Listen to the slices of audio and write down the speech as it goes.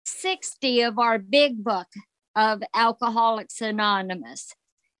60 of our big book of Alcoholics Anonymous.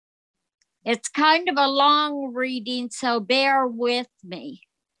 It's kind of a long reading, so bear with me.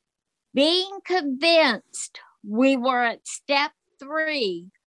 Being convinced, we were at step 3,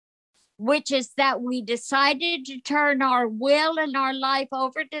 which is that we decided to turn our will and our life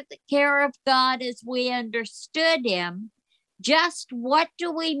over to the care of God as we understood Him. Just what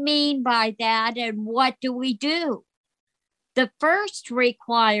do we mean by that, and what do we do? The first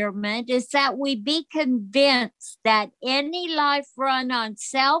requirement is that we be convinced that any life run on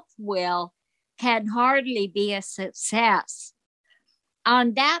self-will can hardly be a success.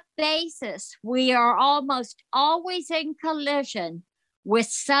 On that basis, we are almost always in collision with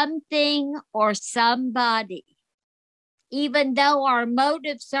something or somebody, even though our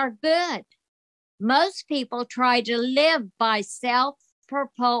motives are good. Most people try to live by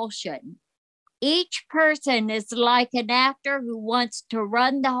self-propulsion. Each person is like an actor who wants to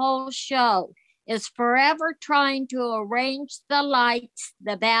run the whole show, is forever trying to arrange the lights,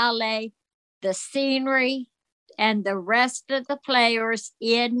 the ballet, the scenery, and the rest of the players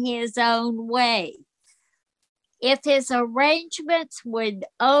in his own way. If his arrangements would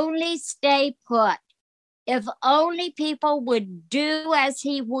only stay put, if only people would do as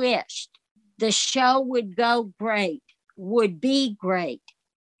he wished, the show would go great, would be great.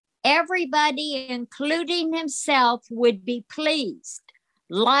 Everybody, including himself, would be pleased.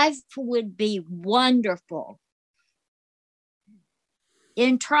 Life would be wonderful.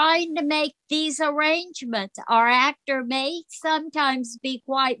 In trying to make these arrangements, our actor may sometimes be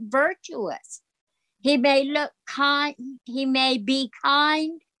quite virtuous. He may look kind, he may be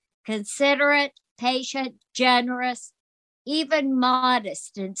kind, considerate, patient, generous, even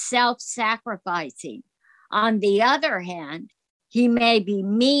modest and self-sacrificing. On the other hand, he may be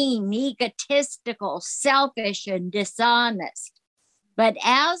mean, egotistical, selfish, and dishonest. But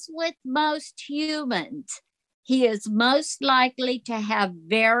as with most humans, he is most likely to have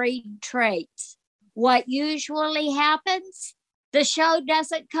varied traits. What usually happens? The show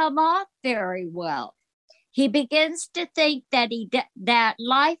doesn't come off very well. He begins to think that that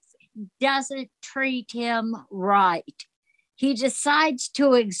life doesn't treat him right. He decides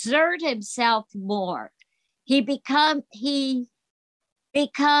to exert himself more. He becomes,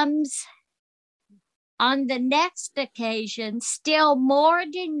 on the next occasion, still more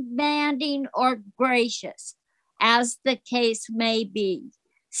demanding or gracious, as the case may be.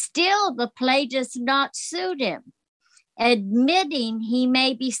 Still, the play does not suit him. Admitting he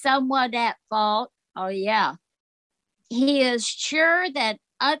may be somewhat at fault, oh yeah, he is sure that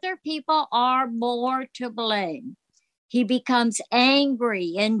other people are more to blame. He becomes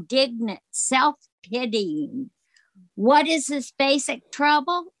angry, indignant, self-pitying. What is his basic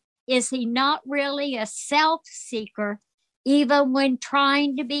trouble? Is he not really a self-seeker, even when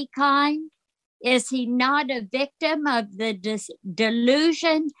trying to be kind? Is he not a victim of the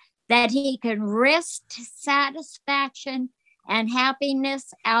delusion that he can wrest satisfaction and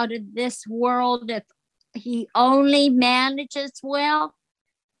happiness out of this world if he only manages well?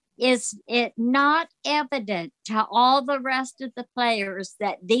 Is it not evident to all the rest of the players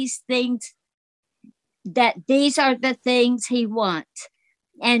that these are the things he wants?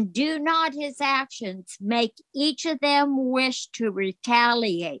 And do not his actions make each of them wish to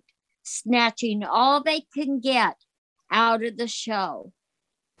retaliate, snatching all they can get out of the show?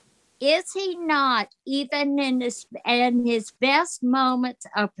 Is he not, even in his best moments,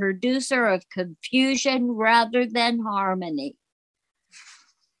 a producer of confusion rather than harmony?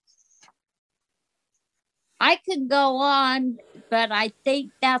 I could go on, but I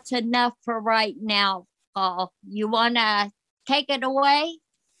think that's enough for right now, Paul. You want to take it away?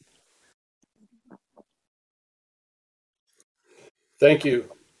 Thank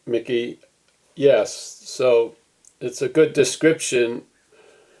you, Mickey. Yes, so it's a good description.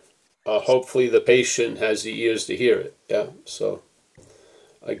 Hopefully the patient has the ears to hear it. Yeah, so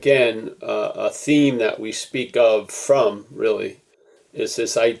again, a theme that we speak of from, really, is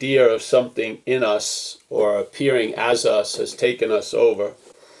this idea of something in us or appearing as us has taken us over.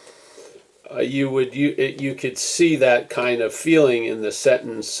 You could see that kind of feeling in the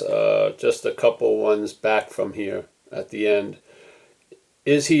sentence, just a couple ones back from here at the end.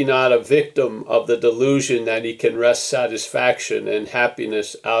 Is he not a victim of the delusion that he can wrest satisfaction and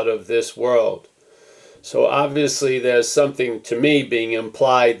happiness out of this world? So obviously there's something to me being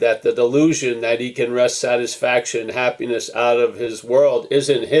implied that the delusion that he can wrest satisfaction and happiness out of his world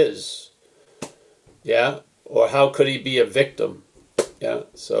isn't his. Yeah? Or how could he be a victim? Yeah?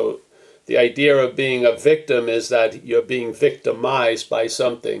 So the idea of being a victim is that you're being victimized by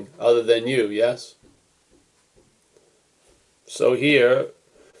something other than you, yes? So here,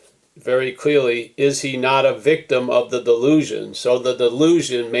 very clearly, is he not a victim of the delusion? So the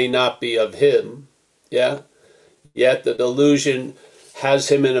delusion may not be of him, yeah? Yet the delusion has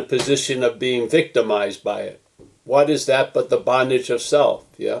him in a position of being victimized by it. What is that but the bondage of self,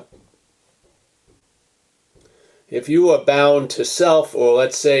 yeah? If you are bound to self, or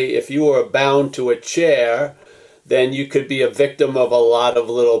let's say if you are bound to a chair, then you could be a victim of a lot of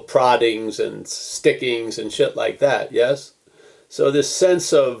little proddings and stickings and shit like that, yes? So this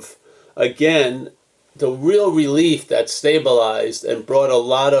sense of, again, the real relief that stabilized and brought a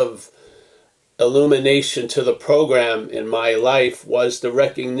lot of illumination to the program in my life was the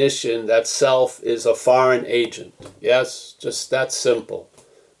recognition that self is a foreign agent. Yes, just that simple.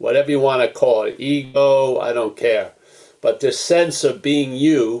 Whatever you want to call it, ego, I don't care. But this sense of being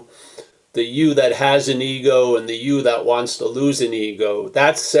you, the you that has an ego and the you that wants to lose an ego,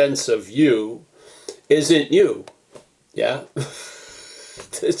 that sense of you isn't you. Yeah?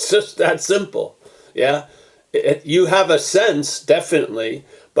 It's just that simple. Yeah? You have a sense, definitely,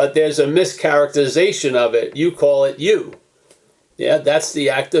 but there's a mischaracterization of it. You call it you. Yeah, that's the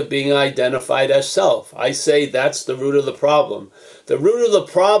act of being identified as self. I say that's the root of the problem. The root of the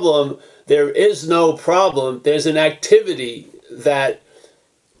problem, there is no problem. There's an activity that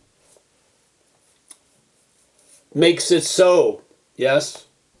makes it so. Yes?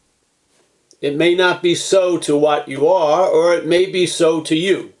 It may not be so to what you are, or it may be so to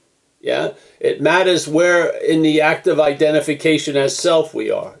you. Yeah? It matters where in the act of identification as self we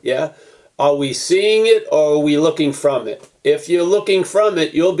are. Yeah? Are we seeing it or are we looking from it? If you're looking from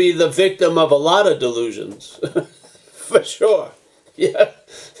it, you'll be the victim of a lot of delusions. For sure. Yeah.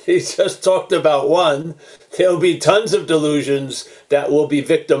 He just talked about one. There'll be tons of delusions that we'll be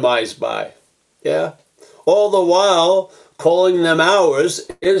victimized by. Yeah. All the while, calling them ours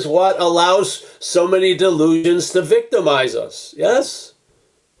is what allows so many delusions to victimize us. Yes?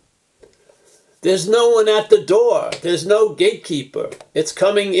 There's no one at the door. There's no gatekeeper. It's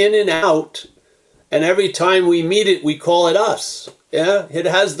coming in and out. And every time we meet it, we call it us. Yeah? It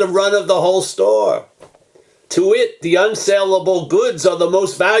has the run of the whole store. To it, the unsaleable goods are the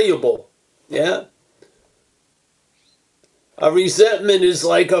most valuable. Yeah? A resentment is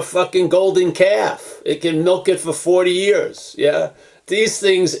like a fucking golden calf. It can milk it for 40 years. Yeah? These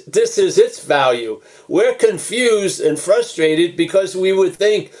things, this is its value. We're confused and frustrated because we would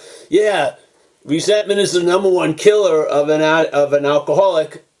think, yeah, resentment is the number one killer of an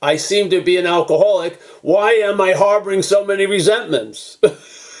alcoholic. I seem to be an alcoholic. Why am I harboring so many resentments?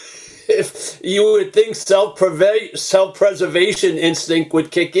 If you would think self-preservation instinct would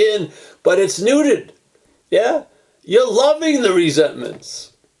kick in, but it's neutered. Yeah? You're loving the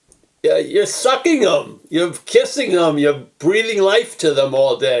resentments. Yeah, you're sucking them. You're kissing them. You're breathing life to them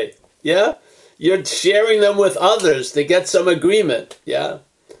all day. Yeah? You're sharing them with others to get some agreement. Yeah?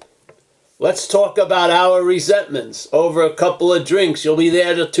 Let's talk about our resentments. Over a couple of drinks, you'll be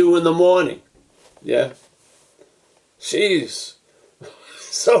there till 2 in the morning. Yeah? Jeez.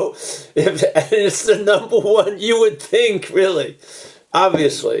 So, if it's the number one, you would think, really,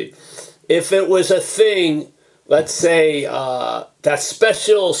 obviously, if it was a thing, let's say, that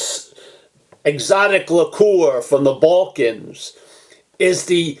special exotic liqueur from the Balkans is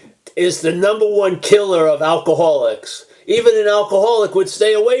the number one killer of alcoholics. Even an alcoholic would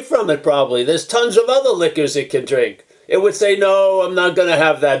stay away from it probably. There's tons of other liquors it can drink. It would say, no, I'm not going to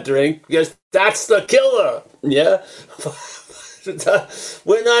have that drink because that's the killer. Yeah?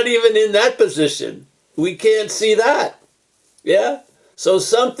 We're not even in that position. We can't see that. Yeah? So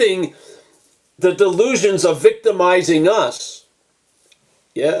the delusions are victimizing us.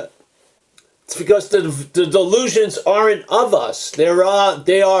 Yeah? It's because the delusions aren't of us. They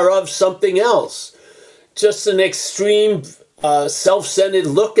are of something else. Just an extreme self-centered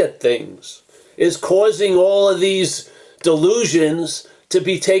look at things is causing all of these delusions to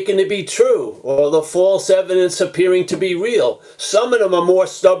be taken to be true, or the false evidence appearing to be real. Some of them are more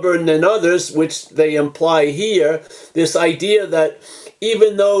stubborn than others, which they imply here. This idea that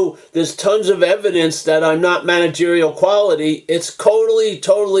even though there's tons of evidence that I'm not managerial quality, it's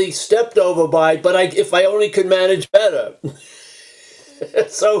totally stepped over by, but if I only could manage better.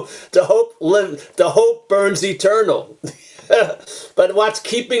 So the hope burns eternal. But what's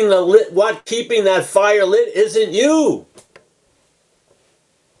keeping that fire lit isn't you.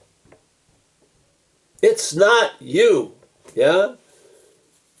 It's not you. Yeah?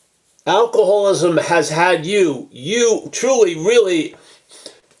 Alcoholism has had you. You truly, really,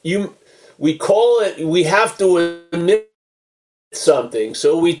 we have to admit something.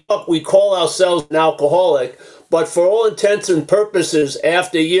 So we call ourselves an alcoholic, but for all intents and purposes,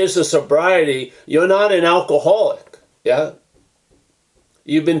 after years of sobriety, you're not an alcoholic. Yeah?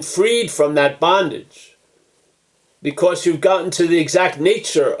 You've been freed from that bondage because you've gotten to the exact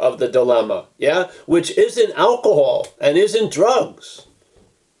nature of the dilemma, yeah, which isn't alcohol and isn't drugs.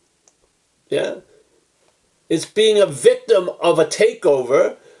 Yeah. It's being a victim of a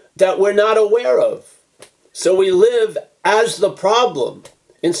takeover that we're not aware of. So we live as the problem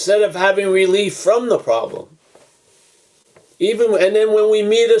instead of having relief from the problem. And then when we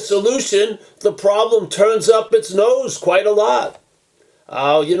meet a solution, the problem turns up its nose quite a lot.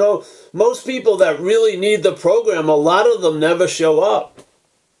 Most people that really need the program, a lot of them never show up.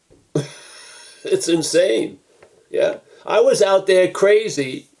 It's insane. Yeah. I was out there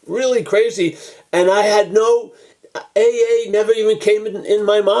crazy, really crazy, and I had no, AA never even came in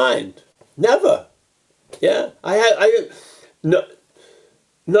my mind. Never. Yeah.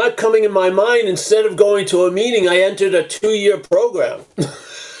 Not coming in my mind, instead of going to a meeting, I entered a 2-year program.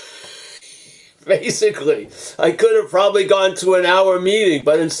 Basically, I could have probably gone to an hour meeting,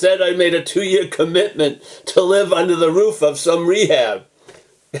 but instead I made a 2-year commitment to live under the roof of some rehab.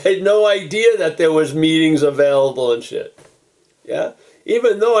 I had no idea that there was meetings available and shit. Yeah?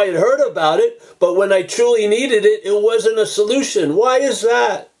 Even though I had heard about it, but when I truly needed it, it wasn't a solution. Why is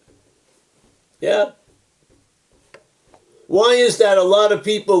that? Yeah? Why is that a lot of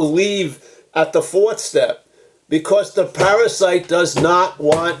people leave at the 4th step? Because the parasite does not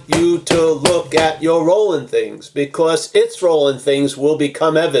want you to look at your role in things, because its role in things will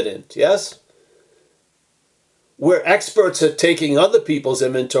become evident, yes? We're experts at taking other people's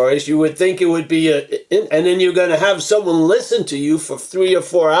inventories. You would think it would be and then you're going to have someone listen to you for 3 or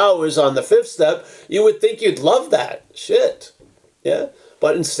 4 hours on the 5th step. You would think you'd love that shit, yeah?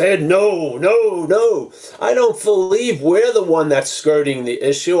 But instead, no. I don't believe we're the one that's skirting the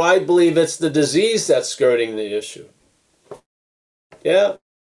issue. I believe it's the disease that's skirting the issue. Yeah?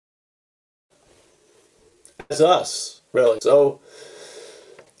 It's us, really. So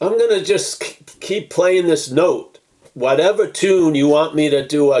I'm going to just keep playing this note. Whatever tune you want me to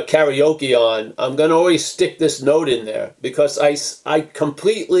do a karaoke on, I'm going to always stick this note in there, because I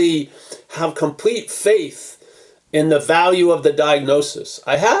completely have complete faith in the value of the diagnosis.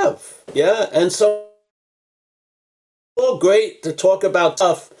 I have, yeah? And so great to talk about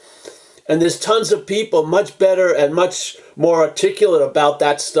stuff, and there's tons of people much better and much more articulate about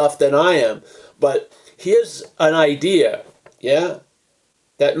that stuff than I am. But here's an idea, yeah,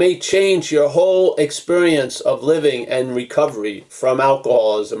 that may change your whole experience of living and recovery from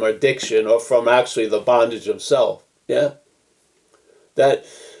alcoholism or addiction, or from actually the bondage of self, yeah? That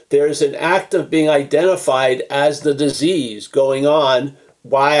there's an act of being identified as the disease going on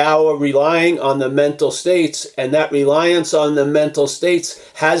while we're relying on the mental states, and that reliance on the mental states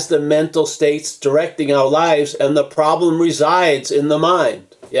has the mental states directing our lives, and the problem resides in the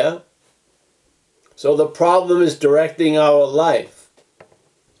mind, yeah? So the problem is directing our life.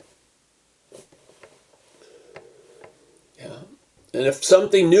 Yeah. And if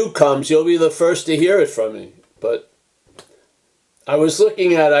something new comes, you'll be the first to hear it from me. But I was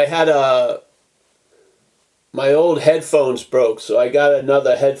looking at, my old headphones broke, so I got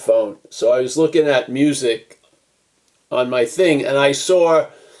another headphone. So I was looking at music on my thing, and I saw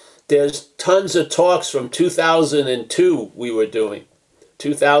there's tons of talks from 2002 we were doing,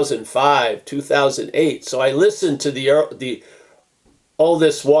 2005, 2008. So I listened to the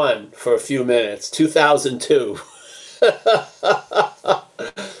oldest one for a few minutes, 2002.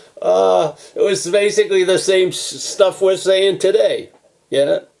 It was basically the same stuff we're saying today,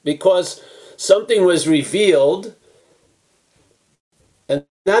 yeah? Because something was revealed, and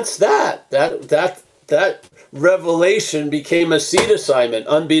that's that revelation became a seed assignment,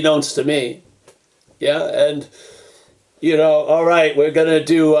 unbeknownst to me, yeah? And, all right, we're going to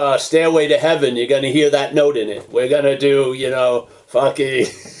do Stairway to Heaven. You're going to hear that note in it. We're going to do, fucking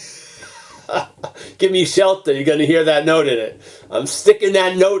Give Me Shelter. You're going to hear that note in it. I'm sticking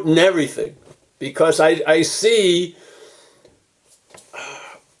that note in everything, because I see,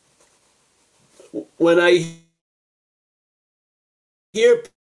 when I hear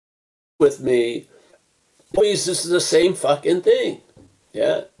with me, always this is the same fucking thing,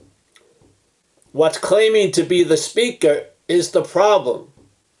 yeah? What's claiming to be the speaker is the problem,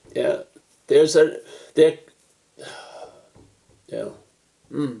 yeah?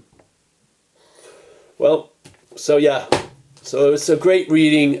 Well, so yeah. So it's a great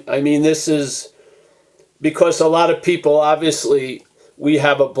reading. I mean, this is, because a lot of people, obviously, we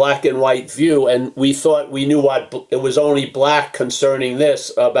have a black and white view, and we thought we knew what it was only black concerning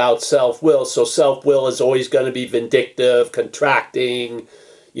this about self-will. So self-will is always going to be vindictive, contracting,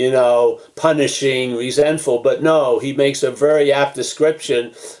 punishing, resentful. But no, he makes a very apt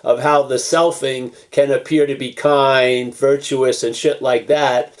description of how the selfing can appear to be kind, virtuous, and shit like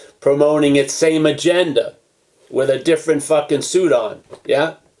that, promoting its same agenda with a different fucking suit on.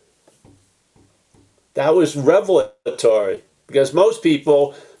 Yeah? That was revelatory, because most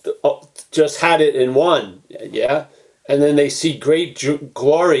people just had it in one. Yeah? And then they see great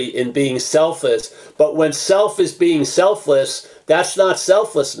glory in being selfless. But when self is being selfless, that's not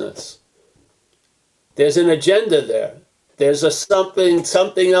selflessness. There's an agenda there. There's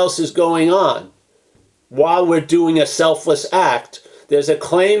something else is going on. While we're doing a selfless act, there's a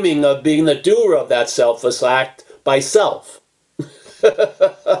claiming of being the doer of that selfless act by self.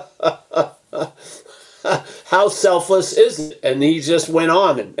 How selfless is it? And he just went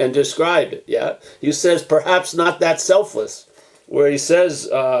on and described it. Yeah, he says perhaps not that selfless, where he says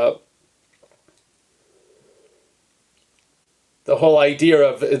the whole idea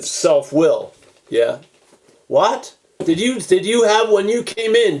of it's self-will. Yeah, what did you have when you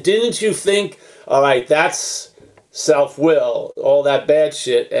came in? Didn't you think, all right, that's self-will, all that bad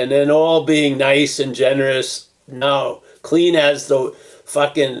shit, and then all being nice and generous? No, clean as the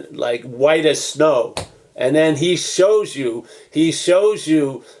fucking, like, white as snow. And then he shows you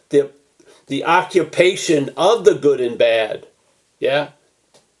the occupation of the good and bad. Yeah?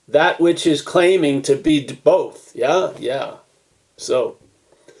 That which is claiming to be both. Yeah? Yeah. So,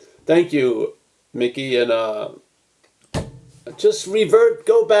 thank you, Mickey. And just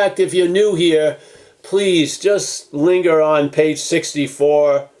go back if you're new here. Please just linger on page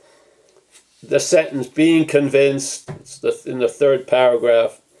 64. The sentence, being convinced, it's in the third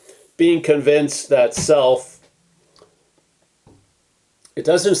paragraph, being convinced that self, it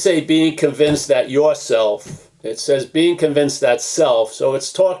doesn't say being convinced that yourself, it says being convinced that self, so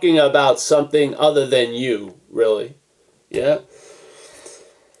it's talking about something other than you, really, yeah?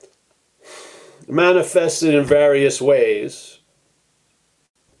 Manifested in various ways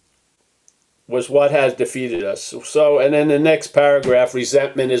was what has defeated us. So, and then the next paragraph,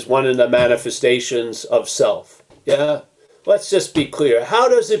 resentment is one of the manifestations of self. Yeah? Let's just be clear. How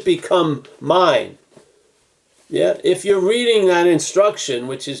does it become mine? Yeah? If you're reading that instruction,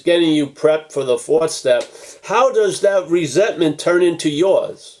 which is getting you prepped for the fourth step, how does that resentment turn into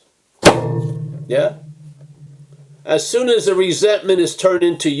yours? Yeah? As soon as a resentment is turned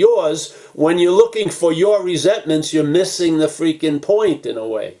into yours, when you're looking for your resentments, you're missing the freaking point in a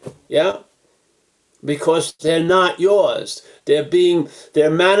way. Yeah? Because they're not yours.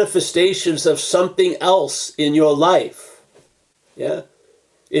 They're manifestations of something else in your life. Yeah?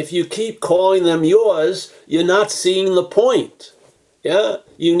 If you keep calling them yours, you're not seeing the point. Yeah?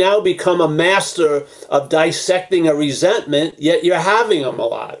 You now become a master of dissecting a resentment, yet you're having them a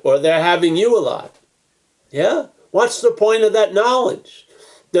lot, or they're having you a lot. Yeah? What's the point of that knowledge?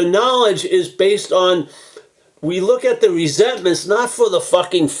 The knowledge is based on, we look at the resentments not for the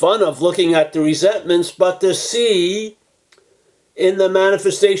fucking fun of looking at the resentments, but to see in the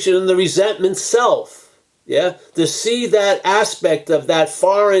manifestation of the resentment self. Yeah? To see that aspect of that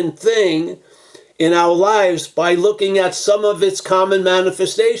foreign thing in our lives by looking at some of its common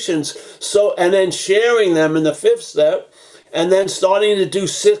manifestations. So, and then sharing them in the fifth step, and then starting to do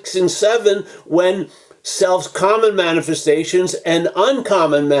 6 and 7 when self's common manifestations and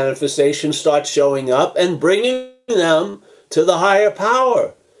uncommon manifestations start showing up, and bringing them to the higher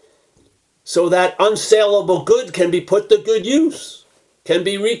power. So that unsaleable good can be put to good use, can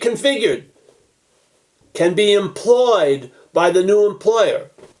be reconfigured, can be employed by the new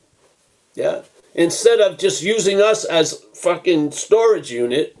employer. Yeah? Instead of just using us as fucking storage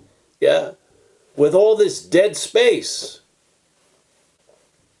unit, yeah, with all this dead space.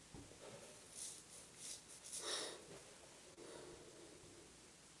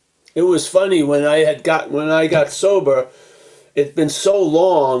 It was funny when I got sober. It'd been so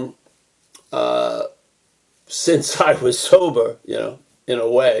long since I was sober, in a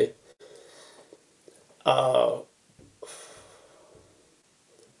way.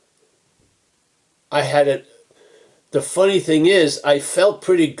 I had it. The funny thing is, I felt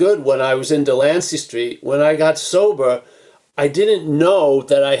pretty good when I was in Delancey Street. When I got sober, I didn't know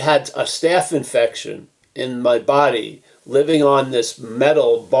that I had a staph infection in my body, living on this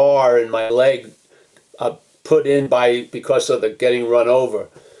metal bar in my leg, put in because of the getting run over.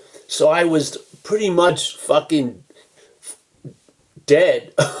 So I was pretty much fucking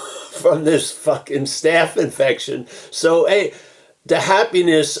dead from this fucking staph infection. So, hey, the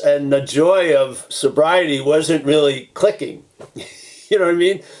happiness and the joy of sobriety wasn't really clicking. You know what I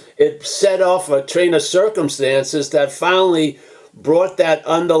mean? It set off a train of circumstances that finally brought that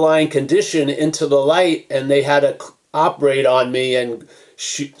underlying condition into the light, and they had to operate on me and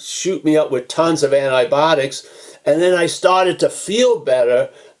shoot me up with tons of antibiotics. And then I started to feel better.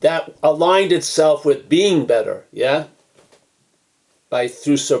 That aligned itself with being better, yeah?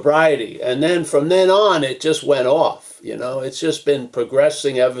 Through sobriety. And then from then on, it just went off, you know? It's just been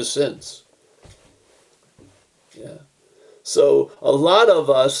progressing ever since. Yeah. So a lot of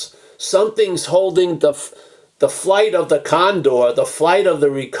us, something's holding the flight of the condor, the flight of the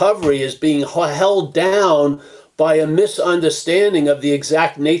recovery is being held down by a misunderstanding of the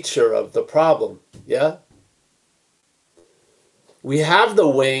exact nature of the problem. Yeah? We have the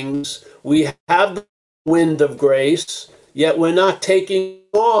wings, we have the wind of grace, yet we're not taking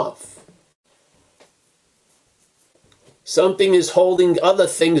off. Something is holding other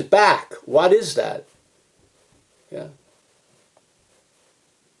things back. What is that? Yeah.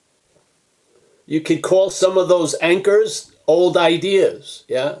 You could call some of those anchors old ideas,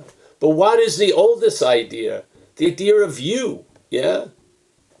 yeah? But what is the oldest idea? The idea of you, yeah?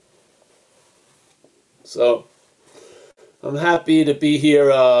 So, I'm happy to be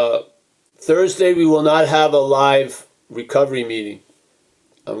here. Thursday, we will not have a live recovery meeting.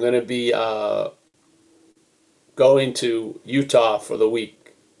 I'm going to be going to Utah for the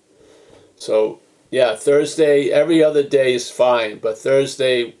week. So, yeah, Thursday, every other day is fine, but this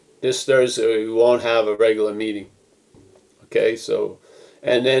Thursday, we won't have a regular meeting. Okay, so,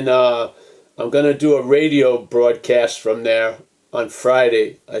 and then I'm going to do a radio broadcast from there on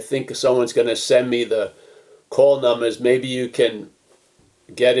Friday. I think someone's going to send me the call numbers. Maybe you can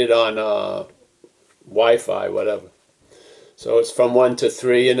get it on Wi-Fi, whatever. So it's from 1 to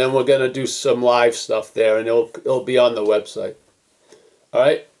 3, and then we're going to do some live stuff there, and it'll be on the website. All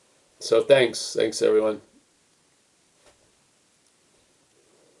right? So thanks, everyone.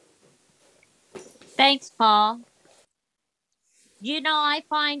 Thanks, Paul. You know, I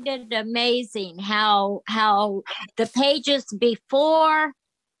find it amazing how the pages before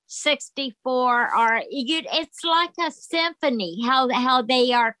 64 are, it's like a symphony, how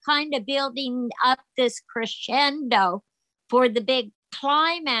they are kind of building up this crescendo for the big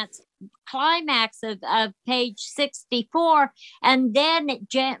climax of page 64, and then it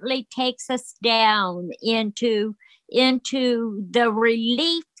gently takes us down into the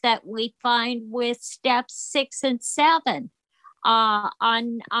relief that we find with steps 6 and 7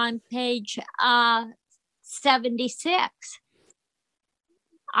 on page 76.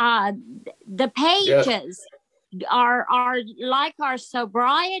 The pages are like our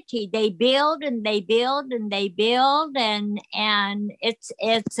sobriety. They build and they build and they build, and it's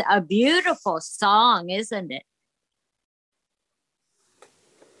a beautiful song, isn't it?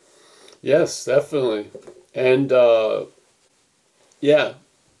 Yes, definitely. And yeah,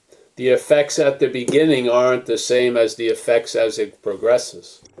 the effects at the beginning aren't the same as the effects as it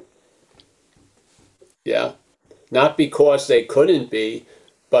progresses. Yeah, not because they couldn't be,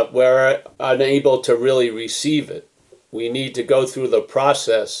 but we're unable to really receive it. We need to go through the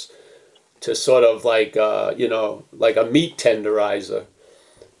process to sort of like, like a meat tenderizer.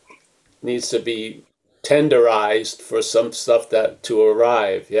 Needs to be tenderized for some stuff to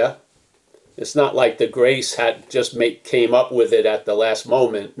arrive, yeah? It's not like the grace came up with it at the last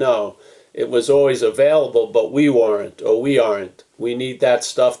moment. No, it was always available, but we aren't. We need that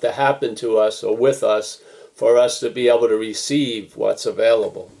stuff to happen to us or with us for us to be able to receive what's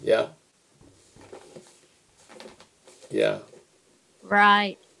available. Yeah. Yeah.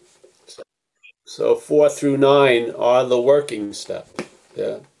 Right. So 4 through 9 are the working step.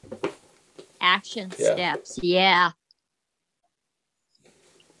 Yeah. Action steps. Yeah.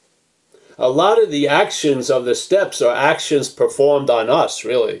 A lot of the actions of the steps are actions performed on us,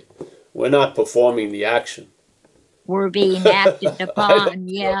 really. We're not performing the action. We're being acted upon,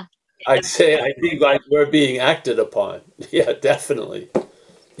 yeah. I think like we're being acted upon. Yeah, definitely.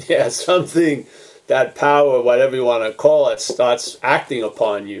 Yeah, something, that power, whatever you want to call it, starts acting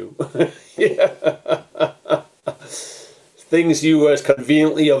upon you. Yeah. Things you were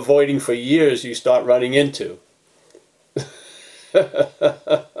conveniently avoiding for years, you start running into.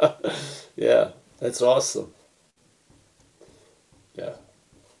 Yeah, that's awesome. Yeah.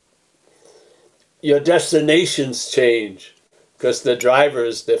 Your destinations change because the driver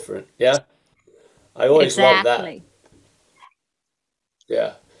is different. Yeah. I always love that.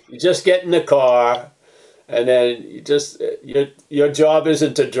 Yeah. You just get in the car and then your job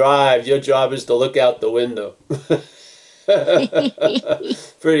isn't to drive, your job is to look out the window.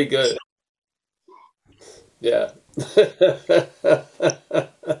 Pretty good. Yeah.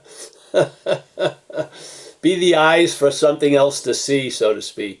 Be the eyes for something else to see, so to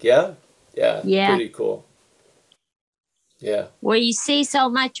speak. Yeah? Yeah. Pretty cool. Yeah. Well, you see so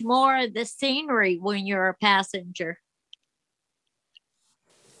much more of the scenery when you're a passenger.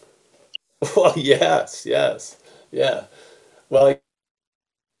 Well, yes, yes, yeah. Well,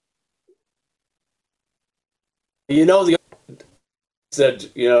 the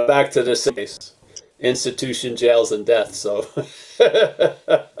said, back to the case, institution, jails, and death. So,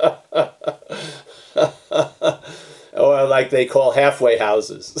 or like they call halfway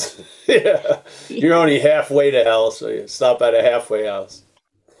houses. Yeah, you're only halfway to hell, so you stop at a halfway house.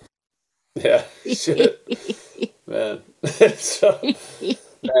 Yeah, shit, man. So,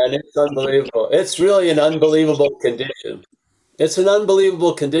 man, it's unbelievable. It's really an unbelievable condition. It's an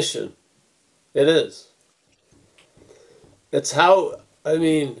unbelievable condition. It is. It's how, I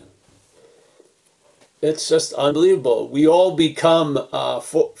mean, it's just unbelievable. We all become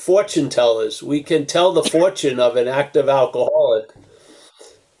fortune tellers. We can tell the fortune of an active alcoholic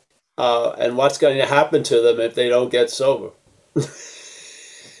and what's going to happen to them if they don't get sober.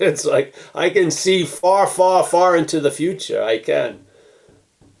 It's like I can see far, far, far into the future. I can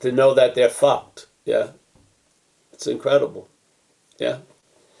to know that they're fucked. Yeah, it's incredible. Yeah,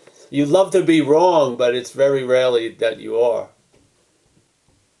 you love to be wrong, but it's very rarely that you are.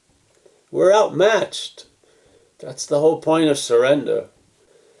 We're outmatched. That's the whole point of surrender.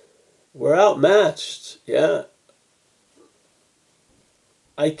 We're outmatched. Yeah.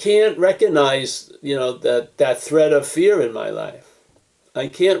 I can't recognize, that thread of fear in my life. I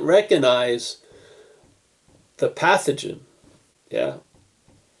can't recognize the pathogen. Yeah.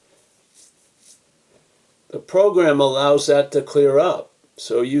 The program allows that to clear up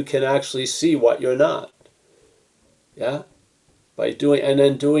so you can actually see what you're not. Yeah. By doing and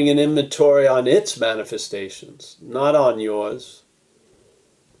then doing an inventory on its manifestations, not on yours,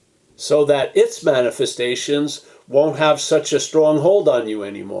 so that its manifestations won't have such a strong hold on you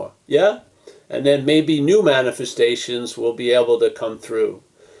anymore. Yeah? And then maybe new manifestations will be able to come through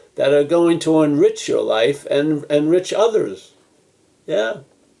that are going to enrich your life and enrich others. Yeah?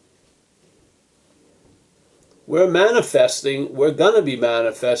 We're manifesting, we're going to be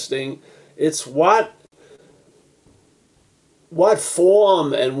manifesting. It's what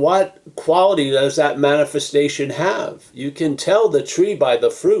form and what quality does that manifestation have? You can tell the tree by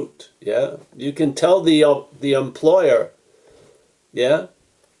the fruit. Yeah, you can tell the employer. Yeah,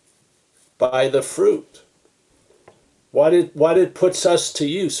 by the fruit. What it puts us to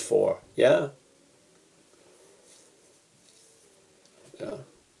use for. Yeah. Yeah.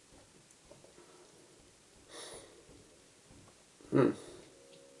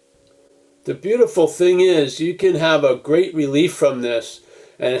 The beautiful thing is you can have a great relief from this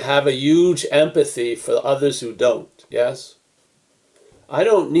and have a huge empathy for others who don't. Yes? I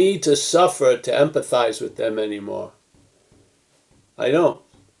don't need to suffer to empathize with them anymore. I don't.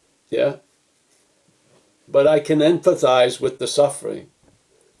 Yeah? But I can empathize with the suffering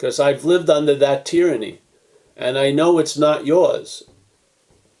because I've lived under that tyranny and I know it's not yours.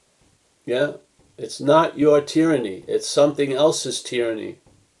 Yeah? It's not your tyranny. It's something else's tyranny.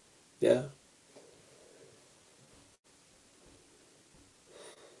 Yeah.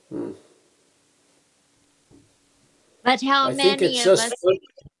 But how I think many it's of just.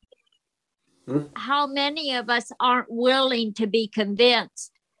 us how many of us aren't willing to be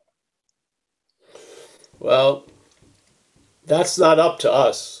convinced? Well, that's not up to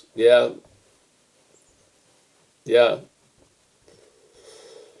us. Yeah. Yeah.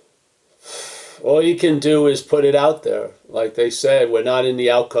 All you can do is put it out there. Like they said, we're not in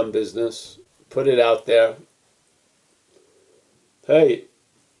the outcome business. Put it out there. Hey,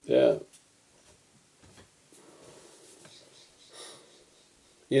 yeah.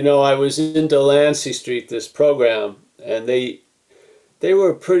 I was in Delancey Street, this program, and they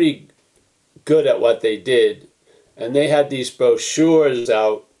were pretty good at what they did. And they had these brochures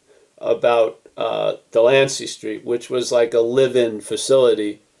out about Delancey Street, which was like a live-in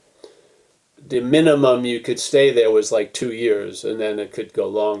facility. The minimum you could stay there was like 2 years, and then it could go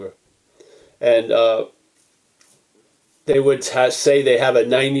longer. And they would say they have a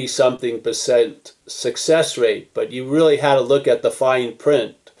 90-something% success rate, but you really had to look at the fine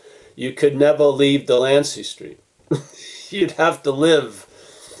print. You could never leave Delancey Street. You'd have to live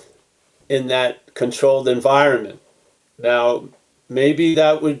in that controlled environment. Now, maybe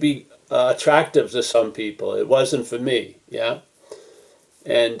that would be attractive to some people. It wasn't for me, yeah?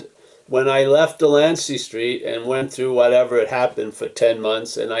 And when I left Delancey Street and went through whatever had happened for 10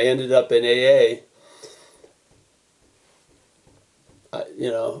 months and I ended up in AA,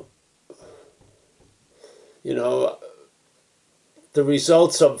 the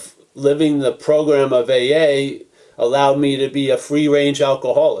results of living the program of AA allowed me to be a free-range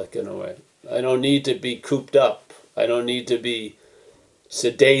alcoholic in a way. I don't need to be cooped up. I don't need to be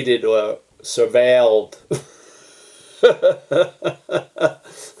sedated or surveilled.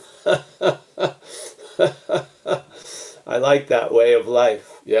 I like that way of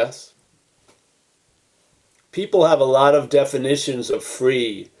life. Yes. People have a lot of definitions of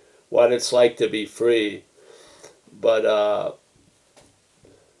free, what it's like to be free, but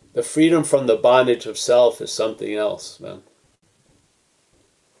the freedom from the bondage of self is something else, man.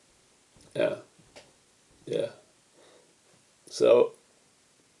 Yeah, yeah. So,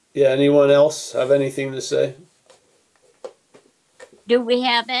 yeah, anyone else have anything to say? Do we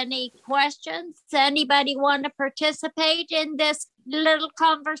have any questions? Anybody want to participate in this little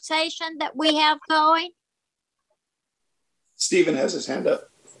conversation that we have going? Stephen has his hand up.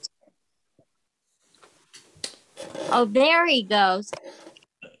 Oh, there he goes.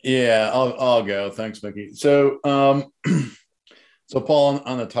 Yeah, I'll go. Thanks, Mickey. So, so Paul,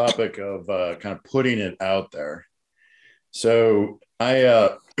 on the topic of kind of putting it out there. So I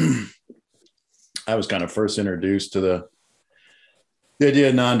I was kind of first introduced to the idea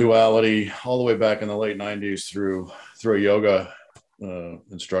of non-duality all the way back in the late 90s through a yoga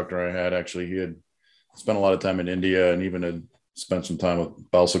instructor I had. Actually, he had spent a lot of time in India and even had spent some time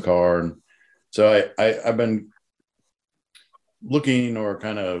with Balsekar. And so I've been looking or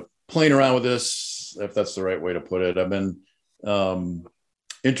kind of playing around with this, if that's the right way to put it. I've been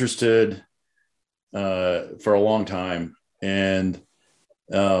interested for a long time, and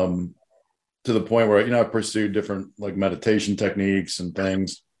to the point where, I've pursued different like meditation techniques and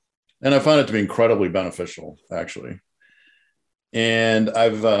things, and I found it to be incredibly beneficial, actually. And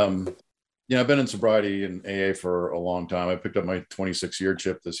I've been in sobriety and AA for a long time. I picked up my 26-year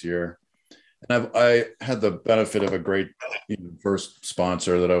chip this year. And I had the benefit of a great first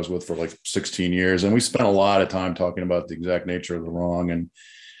sponsor that I was with for like 16 years. And we spent a lot of time talking about the exact nature of the wrong. And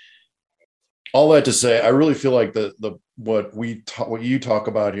all that to say, I really feel like what you talk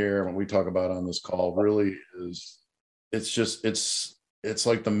about here and what we talk about on this call really is, it's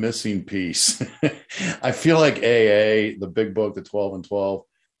like the missing piece. I feel like AA, the big book, the 12 and 12,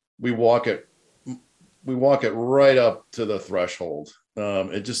 we walk it right up to the threshold.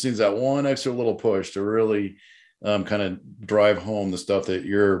 It just needs that one extra little push to really kind of drive home the stuff that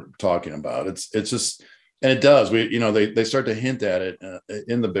you're talking about. It's just, and it does. They start to hint at it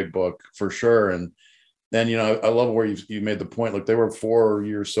in the big book for sure. And then I love where you made the point. Like, they were 4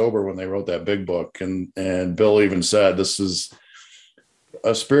 years sober when they wrote that big book, and Bill even said this is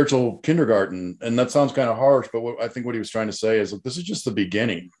a spiritual kindergarten. And that sounds kind of harsh, but I think what he was trying to say is, look, this is just the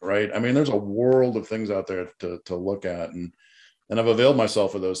beginning, right? I mean, there's a world of things out there to look at, and I've availed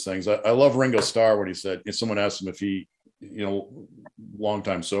myself of those things. I love Ringo Starr, what he said. If someone asked him if he, long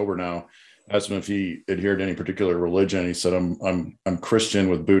time sober now, asked him if he adhered to any particular religion. He said, I'm Christian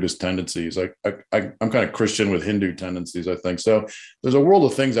with Buddhist tendencies. I'm kind of Christian with Hindu tendencies, I think. So there's a world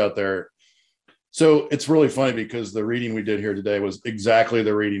of things out there. So it's really funny because the reading we did here today was exactly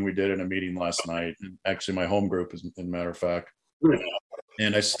the reading we did in a meeting last night. And actually, my home group, as a matter of fact.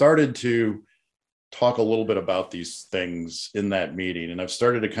 And I started to talk a little bit about these things in that meeting. And I've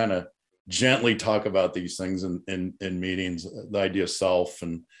started to kind of gently talk about these things in meetings, the idea of self,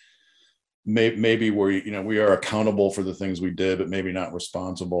 and maybe where, we are accountable for the things we did, but maybe not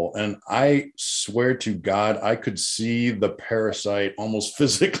responsible. And I swear to God, I could see the parasite almost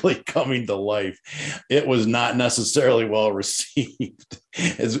physically coming to life. It was not necessarily well received.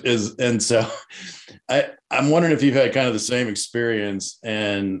 And so I'm wondering if you've had kind of the same experience,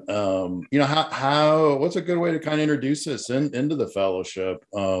 and what's a good way to kind of introduce this into the fellowship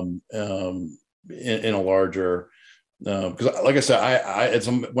in a larger, because like I said,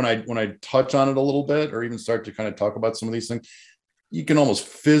 when I touch on it a little bit, or even start to kind of talk about some of these things, you can almost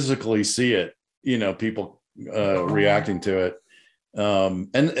physically see it, people reacting to it.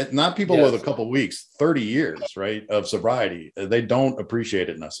 And not people with a couple of weeks, 30 years, right, of sobriety. They don't appreciate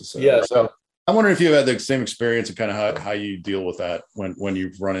it necessarily. Yeah. So I'm wondering if you had the same experience and kind of how you deal with that when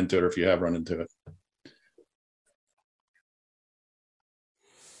you've run into it, or if you have run into it.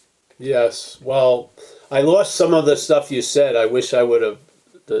 Yes. Well, I lost some of the stuff you said. I wish I would have.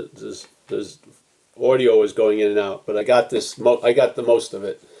 The audio was going in and out, but I got this. I got the most of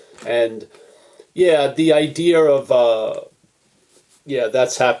it, and yeah, the idea of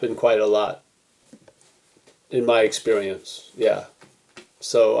that's happened quite a lot in my experience. Yeah.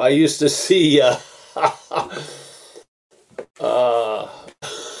 So I used to see.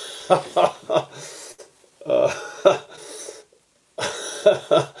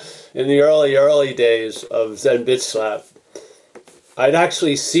 In the early days of Zen Bitch Slap, I'd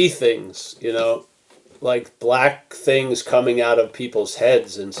actually see things, like black things coming out of people's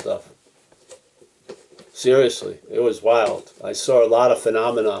heads and stuff. Seriously, it was wild. I saw a lot of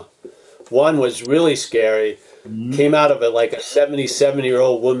phenomena. One was really scary. came out of it like a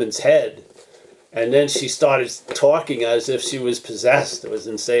 77-year-old woman's head. And then she started talking as if she was possessed. It was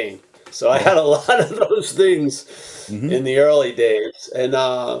insane. So I had a lot of those things in the early days. And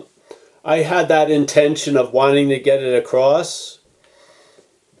I had that intention of wanting to get it across.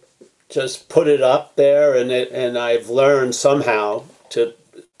 Just put it up there, and I've learned somehow to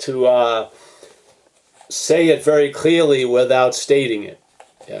say it very clearly without stating it.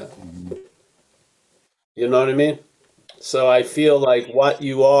 Yeah. You know what I mean? So I feel like what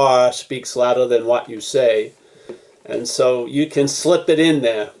you are speaks louder than what you say. And so you can slip it in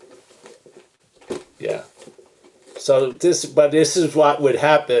there. Yeah. So this is what would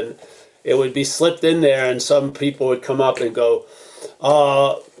happen. It would be slipped in there, and some people would come up and go,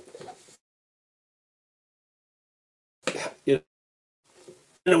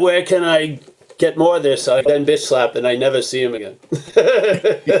 where can I get more of this? I then bitch slap, and I never see him again.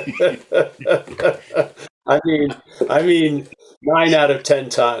 I mean, 9 out of 10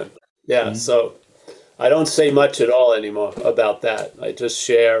 times. Yeah. So I don't say much at all anymore about that. I just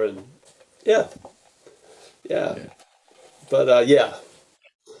share and yeah. But yeah,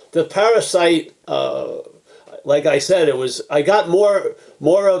 the parasite. Like I said, I got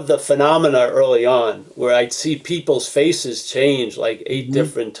more of the phenomena early on, where I'd see people's faces change like 8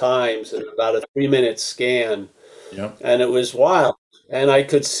 different times in about a 3-minute scan. Yep. And it was wild. And I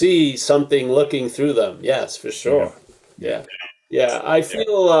could see something looking through them. Yes, for sure. Yeah. I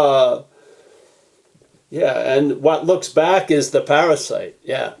feel, and what looks back is the parasite.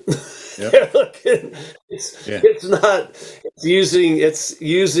 Yeah. Yep. It's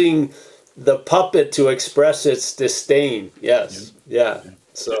using the puppet to express its disdain. Yes. Yeah.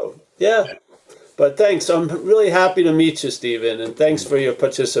 So, yeah. But thanks. I'm really happy to meet you, Stephen, and thanks for your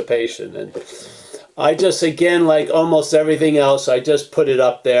participation. And I just, again, like almost everything else, I just put it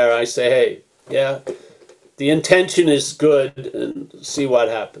up there. I say, hey, yeah, the intention is good, and see what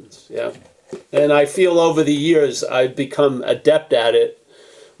happens. Yeah. And I feel over the years I've become adept at it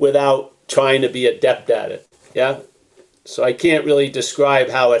without trying to be adept at it. Yeah. So I can't really describe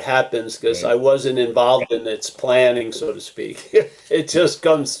how it happens because I wasn't involved in its planning, so to speak. It just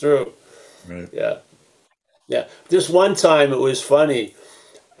comes through. Right. Yeah. This one time it was funny.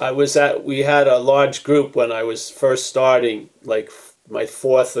 We had a large group when I was first starting, like my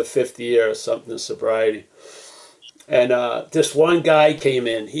 4th or 5th year or something of sobriety. And this one guy came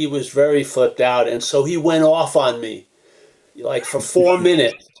in. He was very flipped out. And so he went off on me like for 4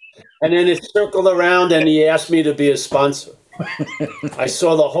 minutes. And then it circled around and he asked me to be a sponsor. I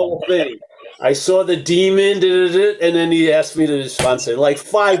saw the whole thing. I saw the demon, and then he asked me to be a sponsor. Like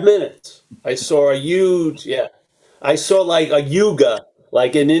 5 minutes. I saw I saw like a yuga,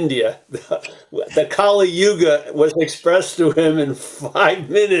 like in India. The Kali Yuga was expressed to him in 5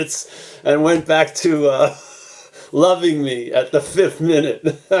 minutes and went back to loving me at the 5th minute.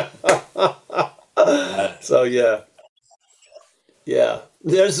 So, yeah.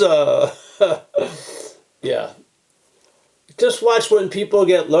 There's just watch when people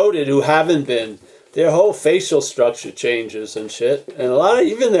get loaded who haven't been. Their whole facial structure changes and shit. And a lot of,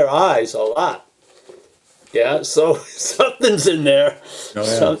 even their eyes, a lot. Yeah, so something's in there.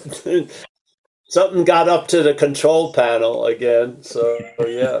 Oh, yeah. Something got up to the control panel again. So,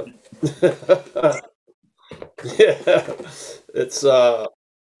 yeah. Yeah. It's, well,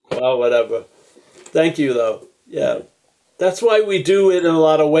 whatever. Thank you, though. Yeah. That's why we do it in a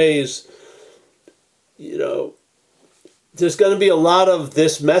lot of ways. You know, there's going to be a lot of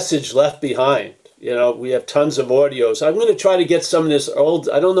this message left behind. You know, we have tons of audios. I'm going to try to get some of this old,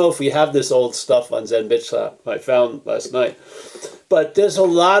 I don't know if we have this old stuff on Zen Bitch Slap I found last night. But there's a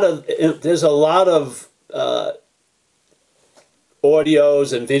lot of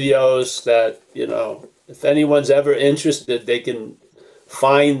audios and videos that, you know, if anyone's ever interested, they can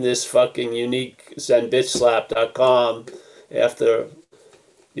find this fucking unique ZenBitchSlap.com after,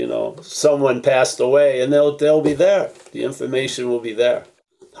 you know, someone passed away, and they'll be there. The information will be there.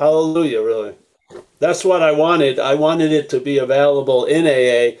 Hallelujah, really. That's what I wanted. I wanted it to be available in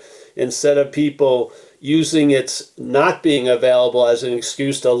AA instead of people using its not being available as an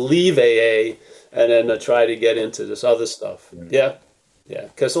excuse to leave AA and then to try to get into this other stuff. Yeah.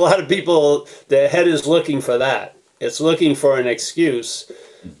 Because a lot of people, their head is looking for that. It's looking for an excuse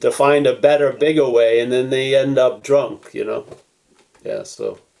to find a better, bigger way, and then they end up drunk, you know? Yeah,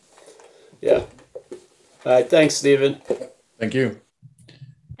 so, yeah. All right, thanks, Stephen. Thank you.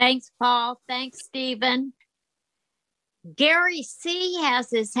 Thanks, Paul. Thanks, Stephen. Gary C. has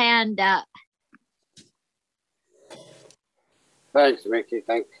his hand up. Thanks, Mickey.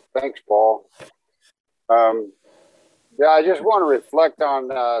 Thanks, Paul. Yeah, I just want to reflect on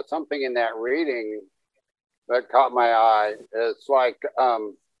something in that reading that caught my eye. It's like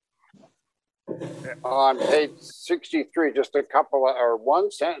on page 63, just a couple of, or one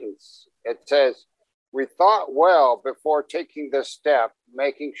sentence. It says, "We thought well before taking this step,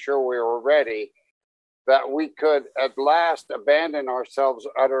 making sure we were ready, that we could at last abandon ourselves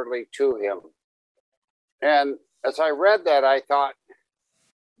utterly to him." And as I read that, I thought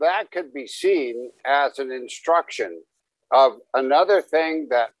that could be seen as an instruction of another thing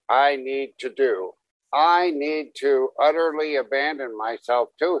that I need to do. I need to utterly abandon myself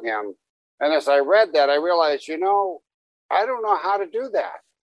to him. And as I read that, I realized, I don't know how to do that.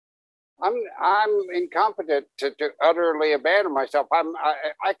 I'm incompetent to utterly abandon myself.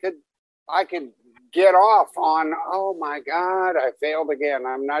 I could get off on, oh my God, I failed again.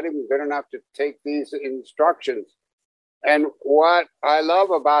 I'm not even good enough to take these instructions. And what I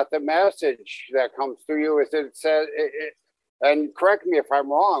love about the message that comes through you is that it says, and correct me if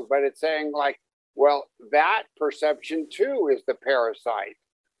I'm wrong, but it's saying like, well, that perception too is the parasite,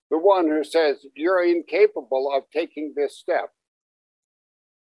 the one who says you're incapable of taking this step.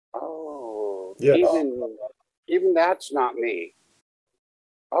 Oh, yeah. Even that's not me.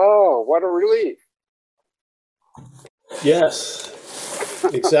 Oh, what a relief. Yes,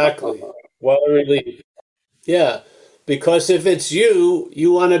 exactly. What a relief. Yeah, because if it's you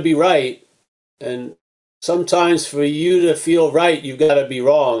want to be right. And sometimes for you to feel right, you've got to be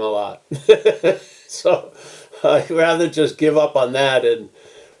wrong a lot. So I'd rather just give up on that and,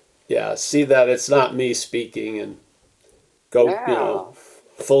 see that it's not me speaking and go,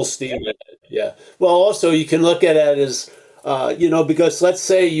 full steam at it. Yeah. Well, also you can look at it as, because let's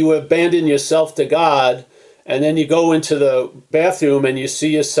say you abandon yourself to God and then you go into the bathroom and you see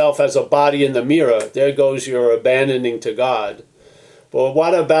yourself as a body in the mirror. There goes your abandoning to God. But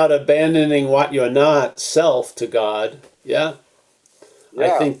what about abandoning what you're not, self, to God? Yeah?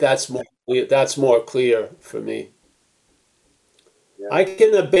 I think that's more clear for me. Yeah. I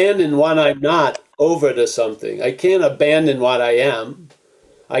can abandon what I'm not over to something. I can't abandon what I am.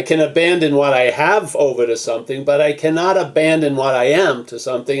 I can abandon what I have over to something, but I cannot abandon what I am to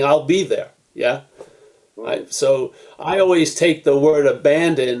something. I'll be there. Yeah? So I always take the word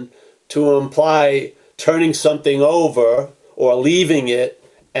abandon to imply turning something over or leaving it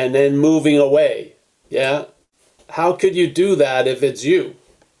and then moving away. Yeah. How could you do that if it's you?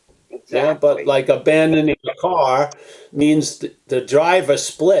 Exactly. Yeah. But like abandoning a car means the driver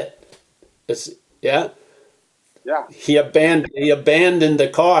split. Yeah. He abandoned the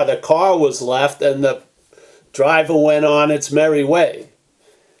car. The car was left and the driver went on its merry way.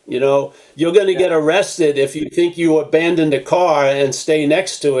 You're going to get arrested if you think you abandoned a car and stay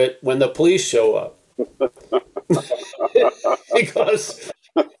next to it when the police show up. Because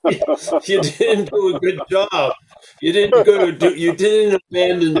you didn't do a good job. You didn't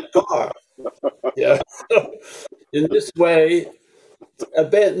abandon the car. Yeah. So in this way,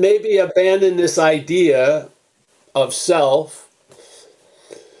 maybe abandon this idea of self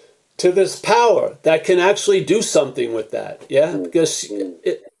to this power that can actually do something with that. Yeah. Because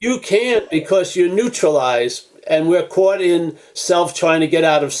you can't, because you're neutralized and we're caught in self trying to get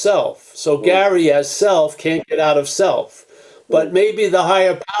out of self. So Gary as self can't get out of self, but maybe the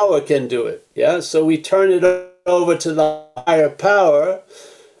higher power can do it. Yeah. So we turn it over to the higher power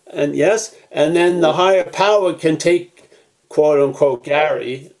and then the higher power can take quote unquote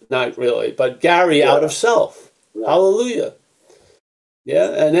Gary, not really, but Gary out of self. Hallelujah.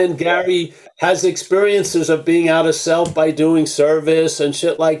 Yeah, and then Gary has experiences of being out of self by doing service and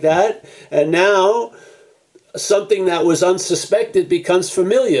shit like that. And now something that was unsuspected becomes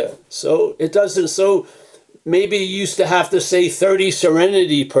familiar. So maybe you used to have to say 30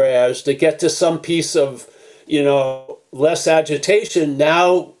 serenity prayers to get to some piece of, less agitation.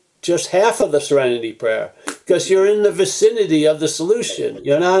 Now just half of the serenity prayer because you're in the vicinity of the solution.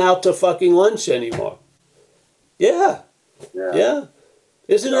 You're not out to fucking lunch anymore. Yeah.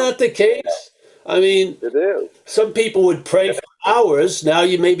 Isn't that the case? I mean, it is. Some people would pray for hours. Now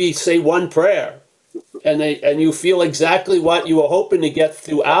you maybe say one prayer, and you feel exactly what you were hoping to get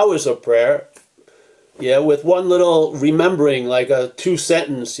through hours of prayer. Yeah, with one little remembering, like a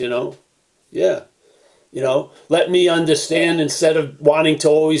 2-sentence. Yeah, let me understand instead of wanting to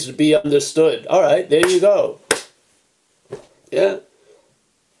always be understood. All right, there you go. Yeah.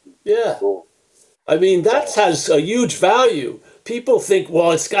 Cool. I mean, that has a huge value. People think,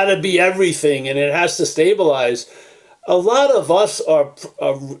 well, it's got to be everything and it has to stabilize. A lot of us are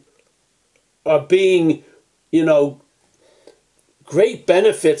being, great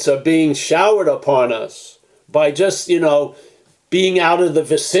benefits are being showered upon us by just, being out of the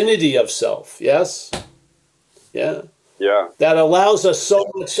vicinity of self. Yes? Yeah. Yeah. that allows us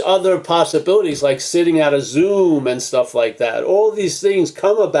so much other possibilities, like sitting at a Zoom and stuff like that. All these things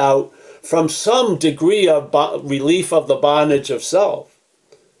come about from some degree of relief of the bondage of self.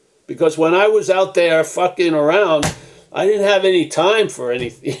 Because when I was out there fucking around, I didn't have any time for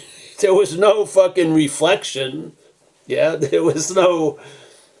anything. There was no fucking reflection. Yeah, there was no,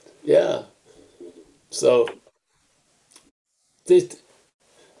 yeah. So,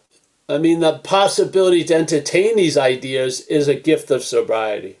 I mean, the possibility to entertain these ideas is a gift of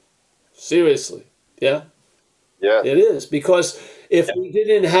sobriety. Seriously, yeah? Yeah. It is, because if we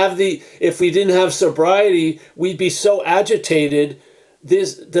didn't have sobriety, we'd be so agitated,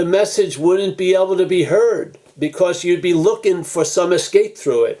 the message wouldn't be able to be heard, because you'd be looking for some escape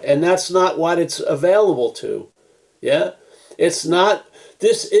through it, and that's not what it's available to. Yeah? It's not,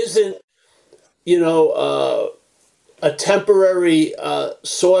 this isn't, a temporary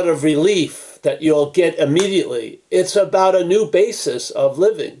sort of relief that you'll get immediately. It's about a new basis of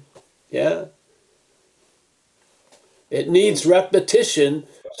living. Yeah? It needs repetition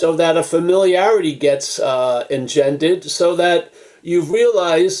so that a familiarity gets engendered, so that you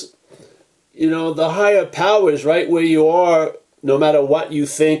realize, the higher powers right where you are, no matter what you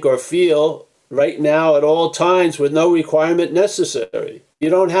think or feel, right now at all times with no requirement necessary.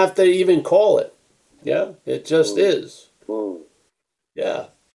 You don't have to even call it. Yeah, it just is. Yeah.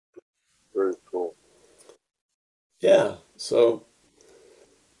 Very cool. Yeah. So,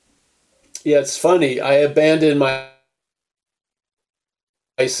 yeah, it's funny. I abandoned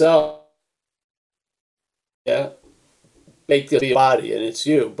myself. Yeah. Make the body, and it's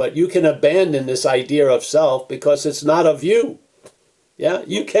you. But you can abandon this idea of self because it's not of you. Yeah.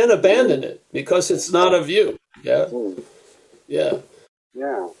 You can abandon it because it's not of you. Yeah. Yeah.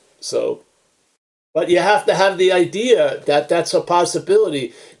 Yeah. So, but you have to have the idea that that's a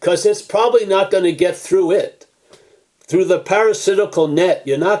possibility, because it's probably not going to get through it. Through the parasitical net,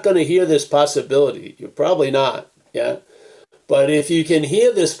 you're not going to hear this possibility. You're probably not. Yeah. But if you can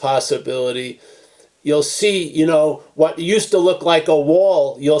hear this possibility, you'll see, what used to look like a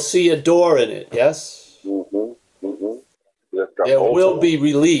wall, you'll see a door in it. Yes? Mm-hmm. Mm-hmm. There will be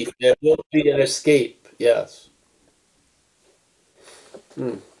relief. There will be an escape. Yes.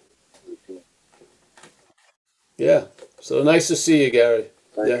 Yeah. So nice to see you, Gary.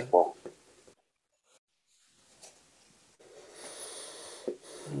 Thanks, yeah. Paul.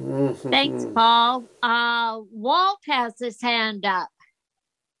 Thanks, Paul. Walt has his hand up.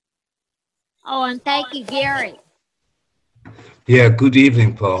 Oh, and thank you, Gary. Yeah, good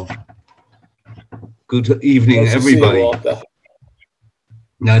evening, Paul. Good evening, Nice everybody. To see you,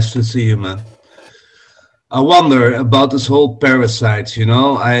 nice to see you, man. I wonder about this whole parasite,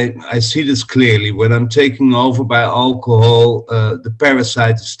 I see this clearly. When I'm taken over by alcohol, the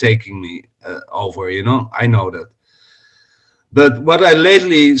parasite is taking me over, I know that. But what I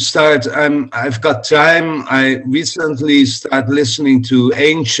lately I've got time. I recently started listening to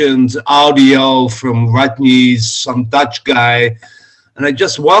ancient audio from Rodney's, some Dutch guy. And I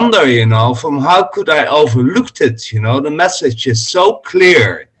just wonder, from how could I overlooked it? The message is so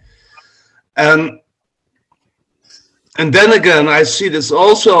clear. And then again, I see this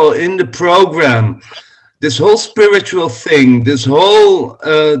also in the program, this whole spiritual thing, this whole,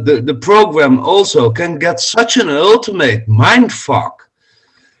 the program also can get such an ultimate mind fuck,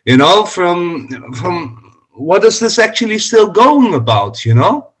 from what is this actually still going about,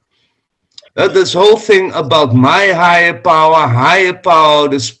 this whole thing about my higher power,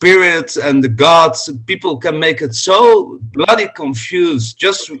 the spirits and the gods, people can make it so bloody confused.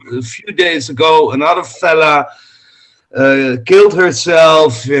 Just a few days ago, another fella killed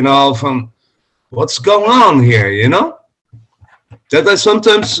herself, from what's going on here, that I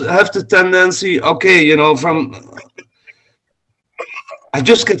sometimes have the tendency, I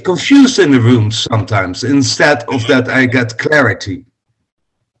just get confused in the rooms sometimes. Instead of that, I get clarity.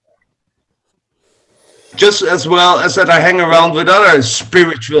 Just as well as that I hang around with other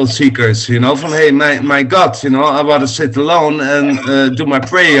spiritual seekers, from, hey, my God, I want to sit alone and do my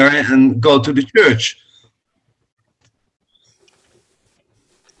prayer and go to the church.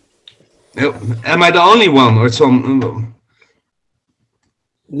 Am I the only one or some?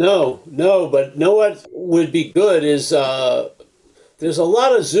 No, but what would be good is there's a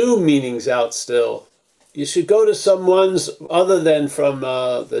lot of Zoom meetings out still. You should go to some ones other than from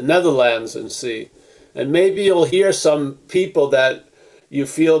the Netherlands and see. And maybe you'll hear some people that you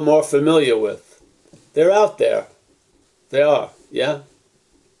feel more familiar with. They're out there. They are, yeah?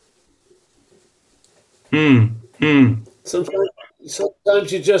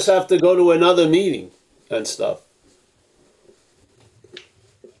 Sometimes you just have to go to another meeting and stuff.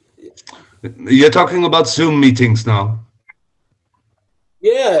 You're talking about Zoom meetings now?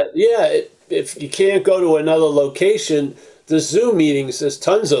 Yeah, yeah. If you can't go to another location, the Zoom meetings, there's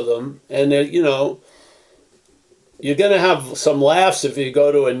tons of them, and you know, you're gonna have some laughs if you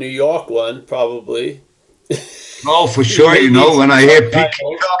go to a New York one, probably. Oh, for You sure. may You need know, some when I hear people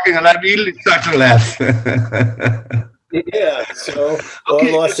subtitles. talking, and I immediately start to laugh. Yeah, so or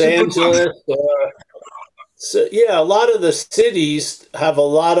Okay, Los that's a good one. Angeles, or so yeah, a lot of the cities have a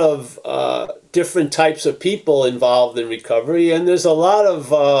lot of different types of people involved in recovery, and there's a lot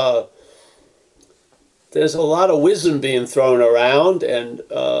of wisdom being thrown around, and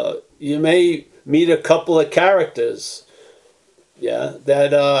you may meet a couple of characters, yeah,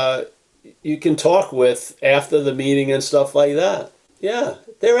 that you can talk with after the meeting and stuff like that. Yeah,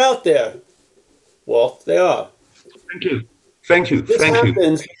 they're out there, Walt. They are. Thank you. Thank you. This Thank you.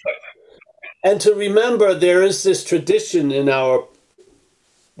 happens, and to remember there is this tradition in our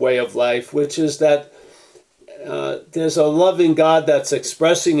way of life, which is that there's a loving God that's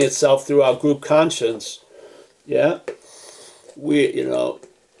expressing itself through our group conscience. Yeah, you know,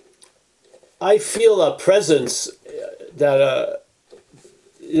 I feel a presence that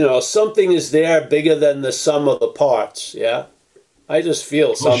you know, something is there bigger than the sum of the parts. Yeah, I just feel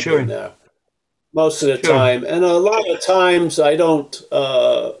Oh, something sure. there most of the Sure. time, and a lot of times I don't.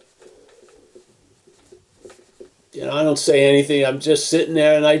 You know, I don't say anything. I'm just sitting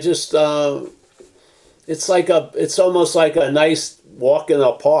there, and I just. It's almost like a nice walk in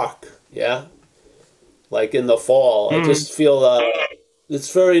a park. Yeah, like in the fall. I Mm. just feel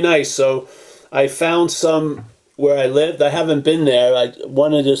it's very nice. So I found some where I lived. I haven't been there.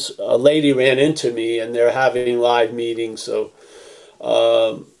 A lady ran into me, and they're having live meetings. So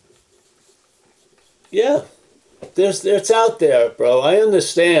um, yeah, it's out there, bro. I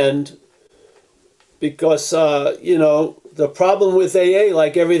understand because you know the problem with AA,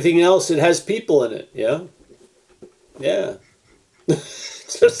 like everything else, it has people in it. Yeah, yeah.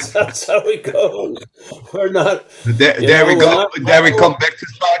 Just that's how it goes. We're not, you There we know, we're go. not There we come power. back to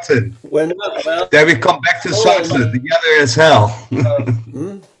Sarton. We're not well. There we come back to Oh my, Sarton, together as hell.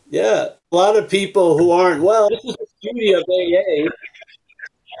 yeah. A lot of people who aren't well. This is the beauty of AA.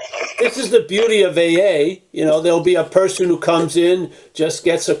 This is the beauty of AA. You know, there'll be a person who comes in, just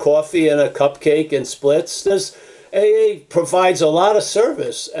gets a coffee and a cupcake and splits. There's AA provides a lot of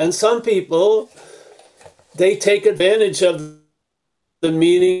service, and some people they take advantage of the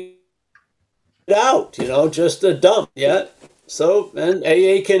meeting out. You know, just a dump. Yeah. So and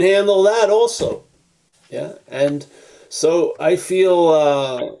AA can handle that also. Yeah, and so I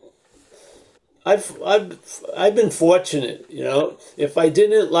feel I've been fortunate. You know, if I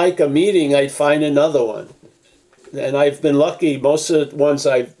didn't like a meeting, I'd find another one, and I've been lucky. Most of the ones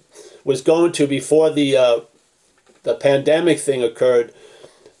I was going to before the pandemic thing occurred,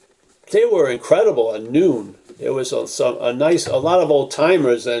 they were incredible at noon. There was a lot of old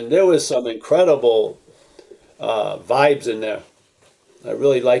timers, and there was some incredible vibes in there. I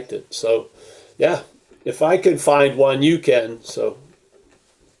really liked it. So, yeah, if I can find one, you can. So,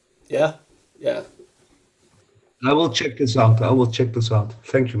 yeah, yeah, I will check this out. I will check this out.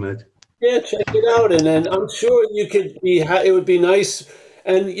 Thank you, mate. yeah. Check it out, and then I'm sure you could be. It would be nice,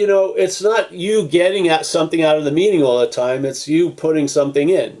 and you know, it's not you getting at something out of the meeting all the time. It's you putting something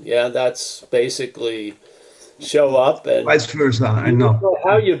in. Yeah, that's basically show up, and Vice versa, I you don't know. know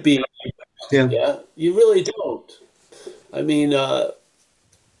how you be. Yeah. Yeah, you really don't. I mean,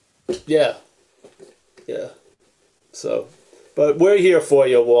 yeah, yeah. So, but we're here for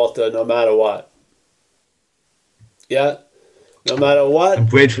you, Walter, no matter what. Yeah, no matter I'm what,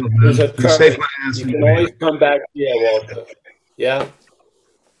 grateful, there's man. a You saved current. my ass You in the can way. always come back here, Walter. Yeah,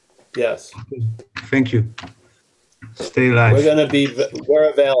 yes. Thank you. Stay We're alive. gonna be. We're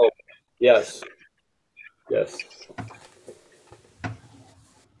available. Yes, yes.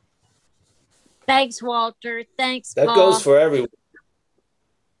 Thanks, Walter. Thanks, That Paul. goes for everyone.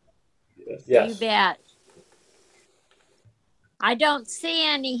 You Yes. bet. I don't see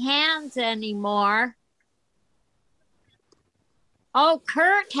any hands anymore. Oh,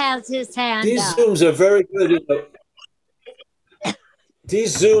 Kurt has his hand These up. Zooms are very good.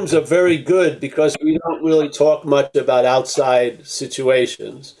 These Zooms are very good because we don't really talk much about outside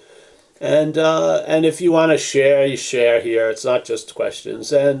situations. And if you want to share, you share here. It's not just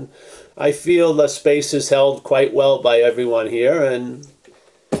questions. And I feel the space is held quite well by everyone here. And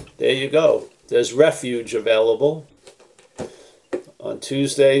there you go. There's refuge available on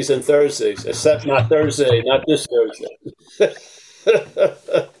Tuesdays and Thursdays, except not Thursday, not this Thursday.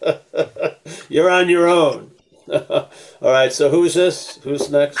 You're on your own. All right. So who's this? Who's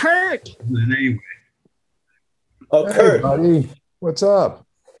next? Kurt. Anyway, Oh, Hey, Kurt. buddy. What's up?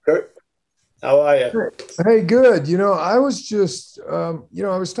 Kurt. How are you? Hey, good. I was just, I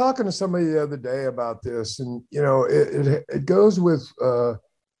was talking to somebody the other day about this, and it goes with,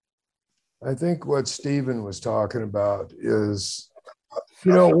 I think what Stephen was talking about is,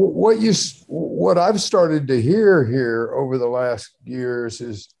 what I've started to hear here over the last years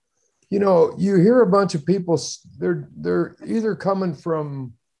is, you hear a bunch of people, they're either coming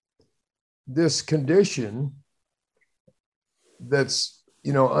from this condition that's,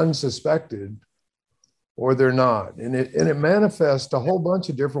 unsuspected, or they're not. And it manifests a whole bunch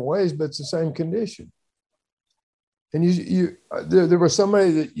of different ways, but it's the same condition. And there was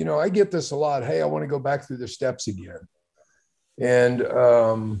somebody that, I get this a lot. Hey, I want to go back through the steps again. And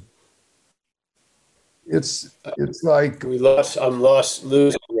it's like I'm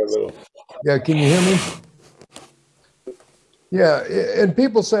losing you a little. Yeah, can you hear me? Yeah, and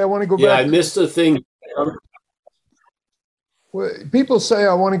people say I want to go back. Yeah, I missed the thing. Well, people say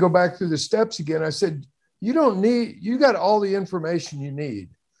I want to go back through the steps again. I said, you got all the information you need.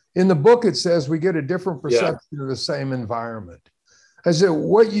 In the book, it says we get a different perception of the same environment. I said,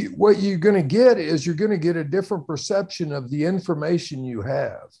 what you're going to get is you're going to get a different perception of the information you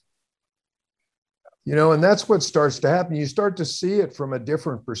have. And that's what starts to happen. You start to see it from a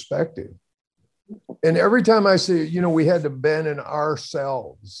different perspective. And every time I say, we had to abandon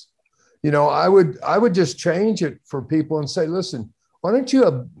ourselves, I would just change it for people and say, listen, why don't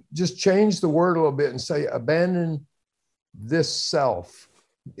you just change the word a little bit and say, abandon this self.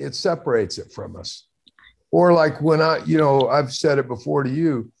 It separates it from us. Or like when I've said it before to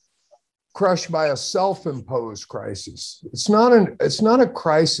you, crushed by a self-imposed crisis. It's not a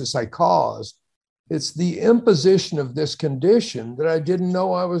crisis I caused. It's the imposition of this condition that I didn't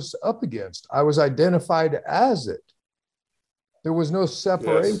know I was up against. I was identified as it. There was no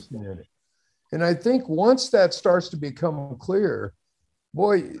separation in it. And I think once that starts to become clear,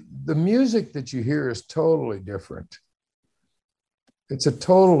 boy, the music that you hear is totally different. It's a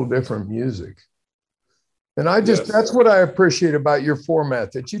total different music. And that's what I appreciate about your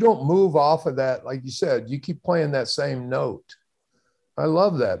format, that you don't move off of that. Like you said, you keep playing that same note. I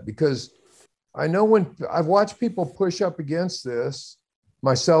love that because I know when I've watched people push up against this,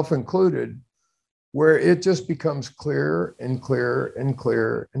 myself included, where it just becomes clearer and clearer and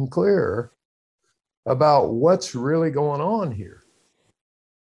clearer and clearer about what's really going on here.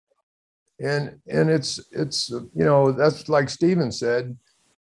 And it's that's like Stephen said.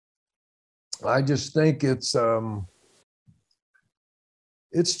 I just think it's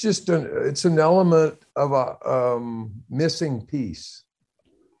just it's an element of a missing piece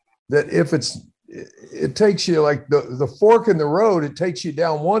that if it takes you like the fork in the road, it takes you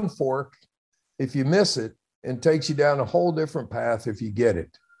down one fork if you miss it and takes you down a whole different path if you get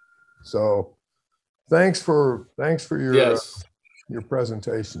it. So thanks for your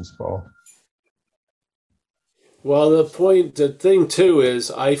presentations, Paul. Well, the thing too is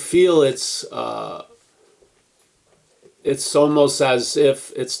I feel it's almost as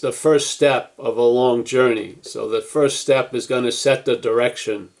if it's the first step of a long journey. So the first step is going to set the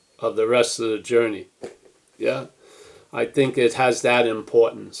direction of the rest of the journey. Yeah, I think it has that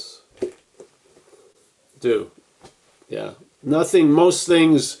importance. Yeah, most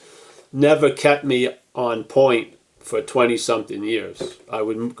things never kept me on point for 20-something years. I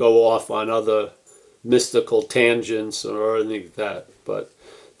would go off on other mystical tangents or anything like that. But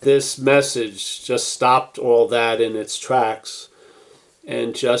this message just stopped all that in its tracks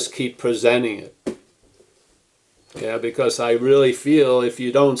and just keep presenting it. Yeah, because I really feel if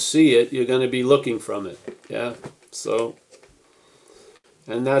you don't see it, you're going to be looking from it. Yeah, so,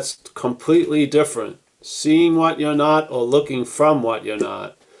 and that's completely different. Seeing what you're not or looking from what you're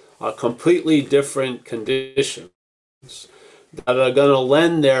not are completely different conditions that are going to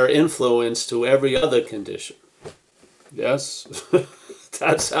lend their influence to every other condition. Yes,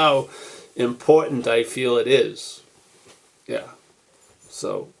 that's how important I feel it is. Yeah,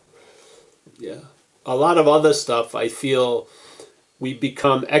 so, yeah. A lot of other stuff, I feel we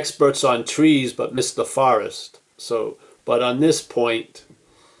become experts on trees but miss the forest. So, but on this point,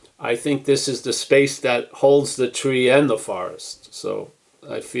 I think this is the space that holds the tree and the forest. So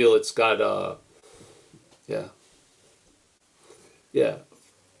I feel it's got a, yeah. Yeah.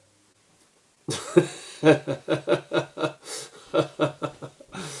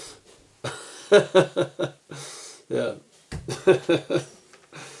 Yeah.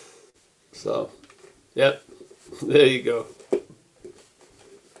 So, yep. There you go.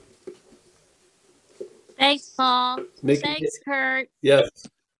 Thanks, Paul. Mickey, Thanks, Kurt. yes.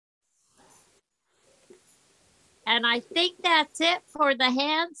 And I think that's it for the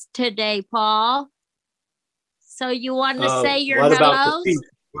hands today, Paul. So you want to say your What about the hellos? feet?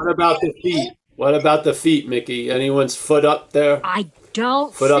 What about the feet? What about the feet, Mickey? Anyone's foot up there? I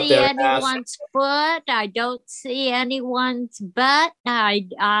don't Foot up see their ass. anyone's foot. I don't see anyone's butt. All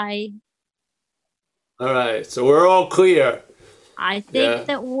right, so we're all clear. I think Yeah.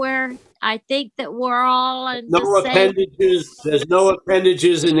 that we're all in No the same. appendages. There's no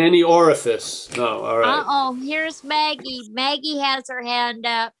appendages in any orifice. No. All right. Uh-oh, here's Maggie. Maggie has her hand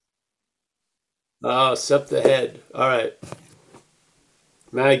up. Oh, except the head. All right.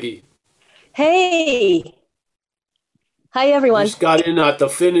 Maggie. Hey. Hi, You everyone. just got in at the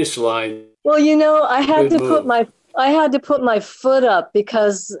finish line. Well, I had Good to put move. my foot up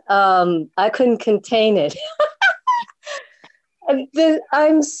because I couldn't contain it.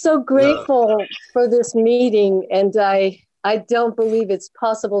 I'm so grateful for this meeting, and I don't believe it's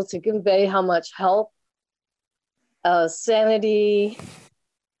possible to convey how much help, sanity,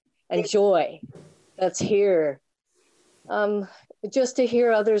 and joy that's here. Just to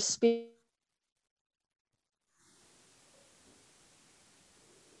hear others speak.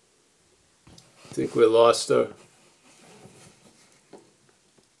 I think we lost her.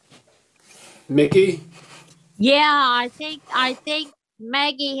 Mickey? Yeah, I think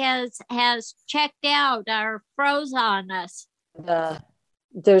Maggie has checked out or froze on us.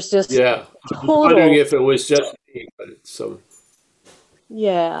 There's just Yeah. I was total. wondering if it was just me, but it's so.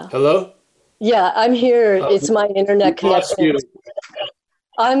 Yeah. Hello? Yeah, I'm here. It's my internet We lost connection. you.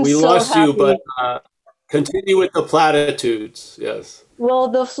 I'm We so lost happy. you, but continue with the platitudes. Yes. Well,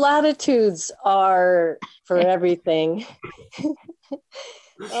 the platitudes are for everything.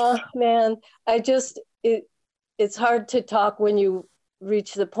 Oh man, it's hard to talk when you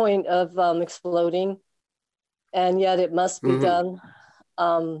reach the point of exploding, and yet it must be done.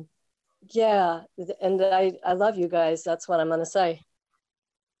 Yeah, and I love you guys. That's what I'm gonna say.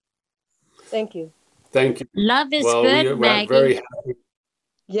 Thank you. Thank you. Love is Well, good, we're Maggie. very happy.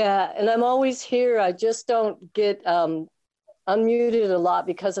 Yeah, and I'm always here. I just don't get unmuted a lot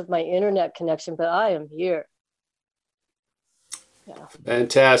because of my internet connection, but I am here. Yeah.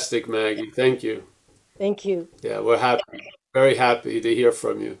 Fantastic, Maggie. Thank you. Thank you. Yeah, we're happy. Very happy to hear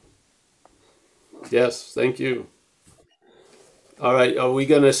from you. Yes, thank you. All right, are we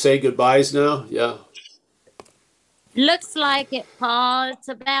going to say goodbyes now? Yeah. Looks like it, Paul. It's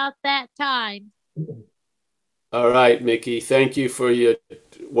about that time. All right, Mickey. Thank you for your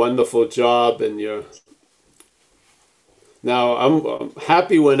wonderful job and your. Now, I'm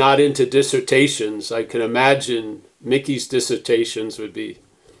happy we're not into dissertations. I can imagine Mickey's dissertations would be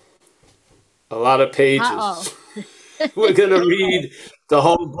a lot of pages. Uh-oh. We're going to read the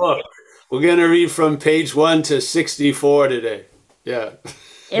whole book. We're going to read from page 1 to 64 today. Yeah.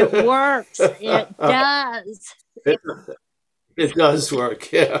 It works. It does. It does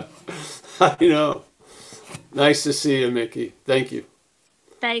work. Yeah. I know. Nice to see you, Mickey. Thank you.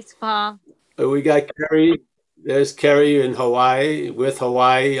 Thanks, Paul. We got Kerry. There's Kerry in Hawaii with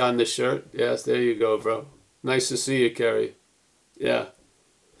Hawaii on the shirt. Yes, there you go, bro. Nice to see you, Kerry. Yeah.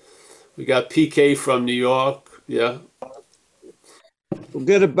 We got PK from New York. Yeah.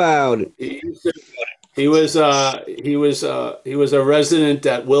 Forget about it. He was a resident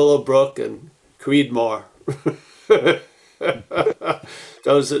at Willowbrook and Creedmoor.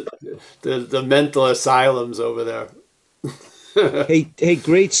 Those are the mental asylums over there. Hey,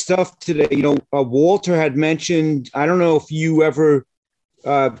 great stuff today. Walter had mentioned, I don't know if you ever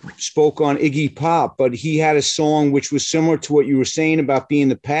spoke on Iggy Pop, but he had a song which was similar to what you were saying about being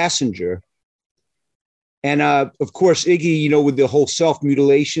the passenger. And of course, Iggy, with the whole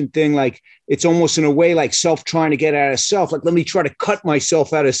self-mutilation thing, like it's almost in a way like self trying to get out of self. Like, let me try to cut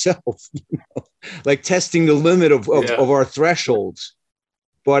myself out of self, like testing the limit of our thresholds.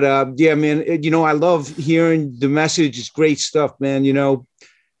 But yeah, man, I love hearing the message. It's great stuff, man.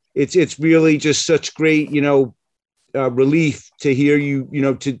 It's really just such great, relief to hear you,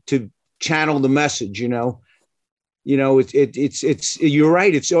 to channel the message, it's you're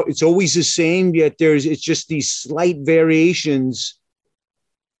right. It's always the same, yet it's just these slight variations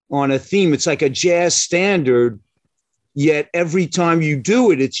on a theme. It's like a jazz standard, yet every time you do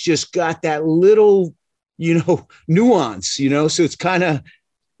it, it's just got that little, nuance, so it's kind of,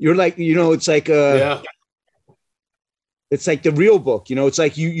 you're like, it's like it's like the real book, it's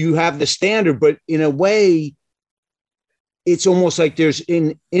like you have the standard, but in a way, it's almost like there's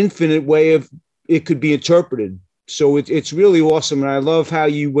an infinite way of it could be interpreted. So it's really awesome. And I love how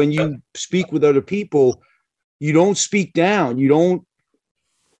when you speak with other people, you don't speak down. You don't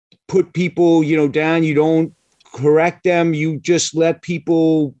put people, down. You don't correct them. You just let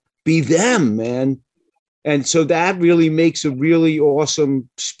people be them, man. And so that really makes a really awesome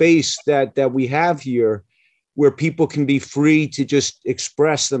space that we have here. where people can be free to just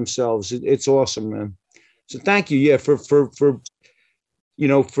express themselves. It's awesome, man. So thank you. Yeah. For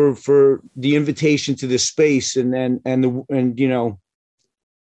the invitation to this space and the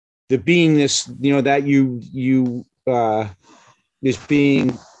beingness, that you is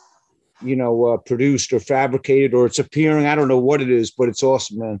being, produced or fabricated, or it's appearing. I don't know what it is, but it's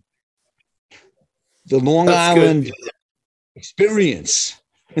awesome, man. The Long Island experience.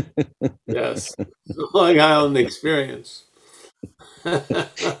 Yes, the Long Island experience. I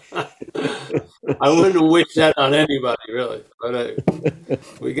wouldn't wish that on anybody, really. But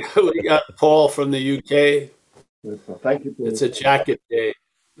we got Paul from the UK. Thank you, Paul. It's a jacket day.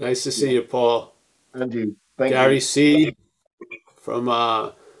 Nice to see you, Paul. And you. Gary C. from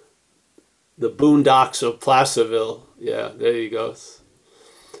the boondocks of Placerville. Yeah, there you go.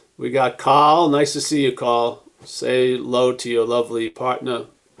 We got Carl. Nice to see you, Carl. Say hello to your lovely partner.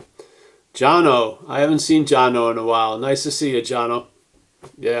 Jono. I haven't seen Jono in a while. Nice to see you, Jono.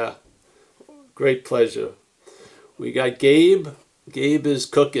 Yeah, great pleasure. We got Gabe. Gabe is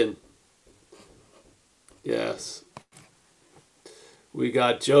cooking. Yes. We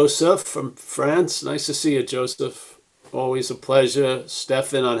got Joseph from France. Nice to see you, Joseph. Always a pleasure.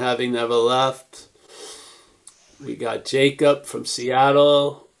 Stefan on Having Never Left. We got Jacob from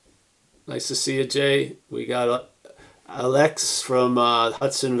Seattle. Nice to see you, Jay. We got Alex from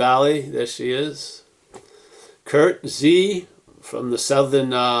Hudson Valley. There she is. Kurt Z from the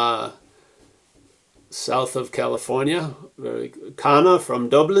south of California. Very good. Connor from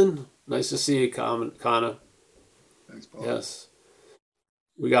Dublin. Nice to see you, Connor. Thanks, Paul. Yes.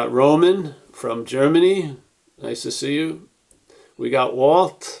 We got Roman from Germany. Nice to see you. We got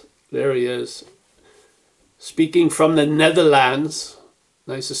Walt. There he is. Speaking from the Netherlands.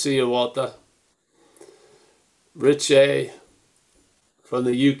 Nice to see you, Walter. Rich A. from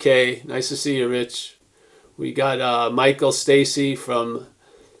the UK. Nice to see you, Rich. We got Michael Stacy from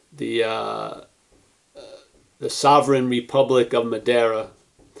the Sovereign Republic of Madeira.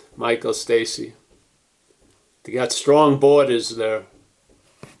 Michael Stacy. They got strong borders there.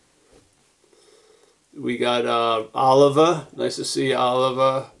 We got Oliver. Nice to see you,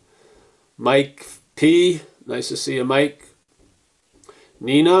 Oliver. Mike P. Nice to see you, Mike.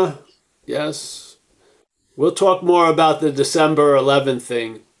 Nina. Yes. We'll talk more about the December 11th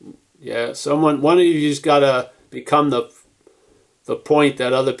thing. Yeah, one of you's got to become the point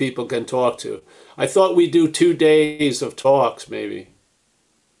that other people can talk to. I thought we'd do 2 days of talks, maybe.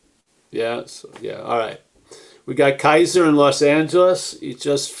 Yeah, all right. We got Kaiser in Los Angeles. He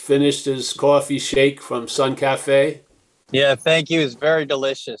just finished his coffee shake from Sun Cafe. Yeah, thank you. It's very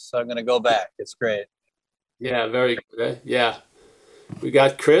delicious. So I'm going to go back. It's great. Yeah, very good. Yeah. We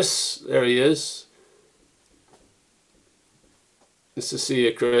got Chris. There he is. Nice to see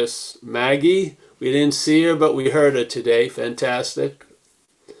you, Chris. Maggie. We didn't see her, but we heard her today. Fantastic.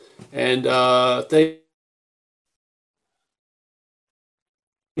 And thank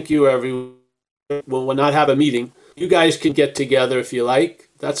you, everyone. We'll not have a meeting. You guys can get together if you like.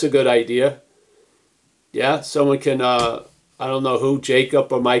 That's a good idea. Yeah, someone can, I don't know who,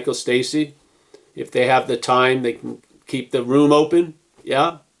 Jacob or Michael Stacy. If they have the time, they can keep the room open.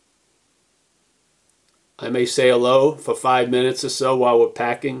 Yeah. I may say hello for 5 minutes or so while we're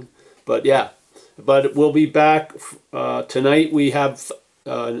packing. But yeah, but we'll be back. Tonight we have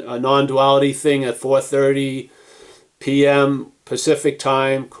a non-duality thing at 4:30 p.m. Pacific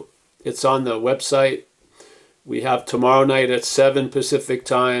time. It's on the website. We have tomorrow night at 7 Pacific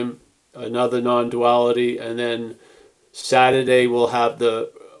time, another non-duality. And then Saturday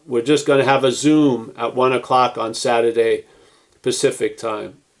we're just going to have a Zoom at 1 o'clock on Saturday Pacific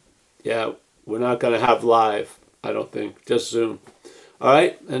time. Yeah, we're not going to have live, I don't think, just Zoom. All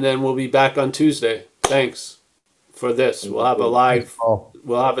right, and then we'll be back on Tuesday. Thanks for this. We'll have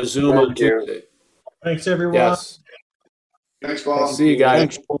a Zoom on Tuesday. Thanks, everyone. Yes. Thanks, Paul. See you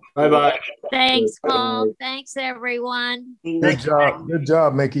guys. Bye-bye. Thanks, Paul. Thanks, everyone. Good job. Good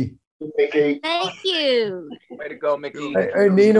job, Mickey. Thank you. Way to go, Mickey. Hey, Nina.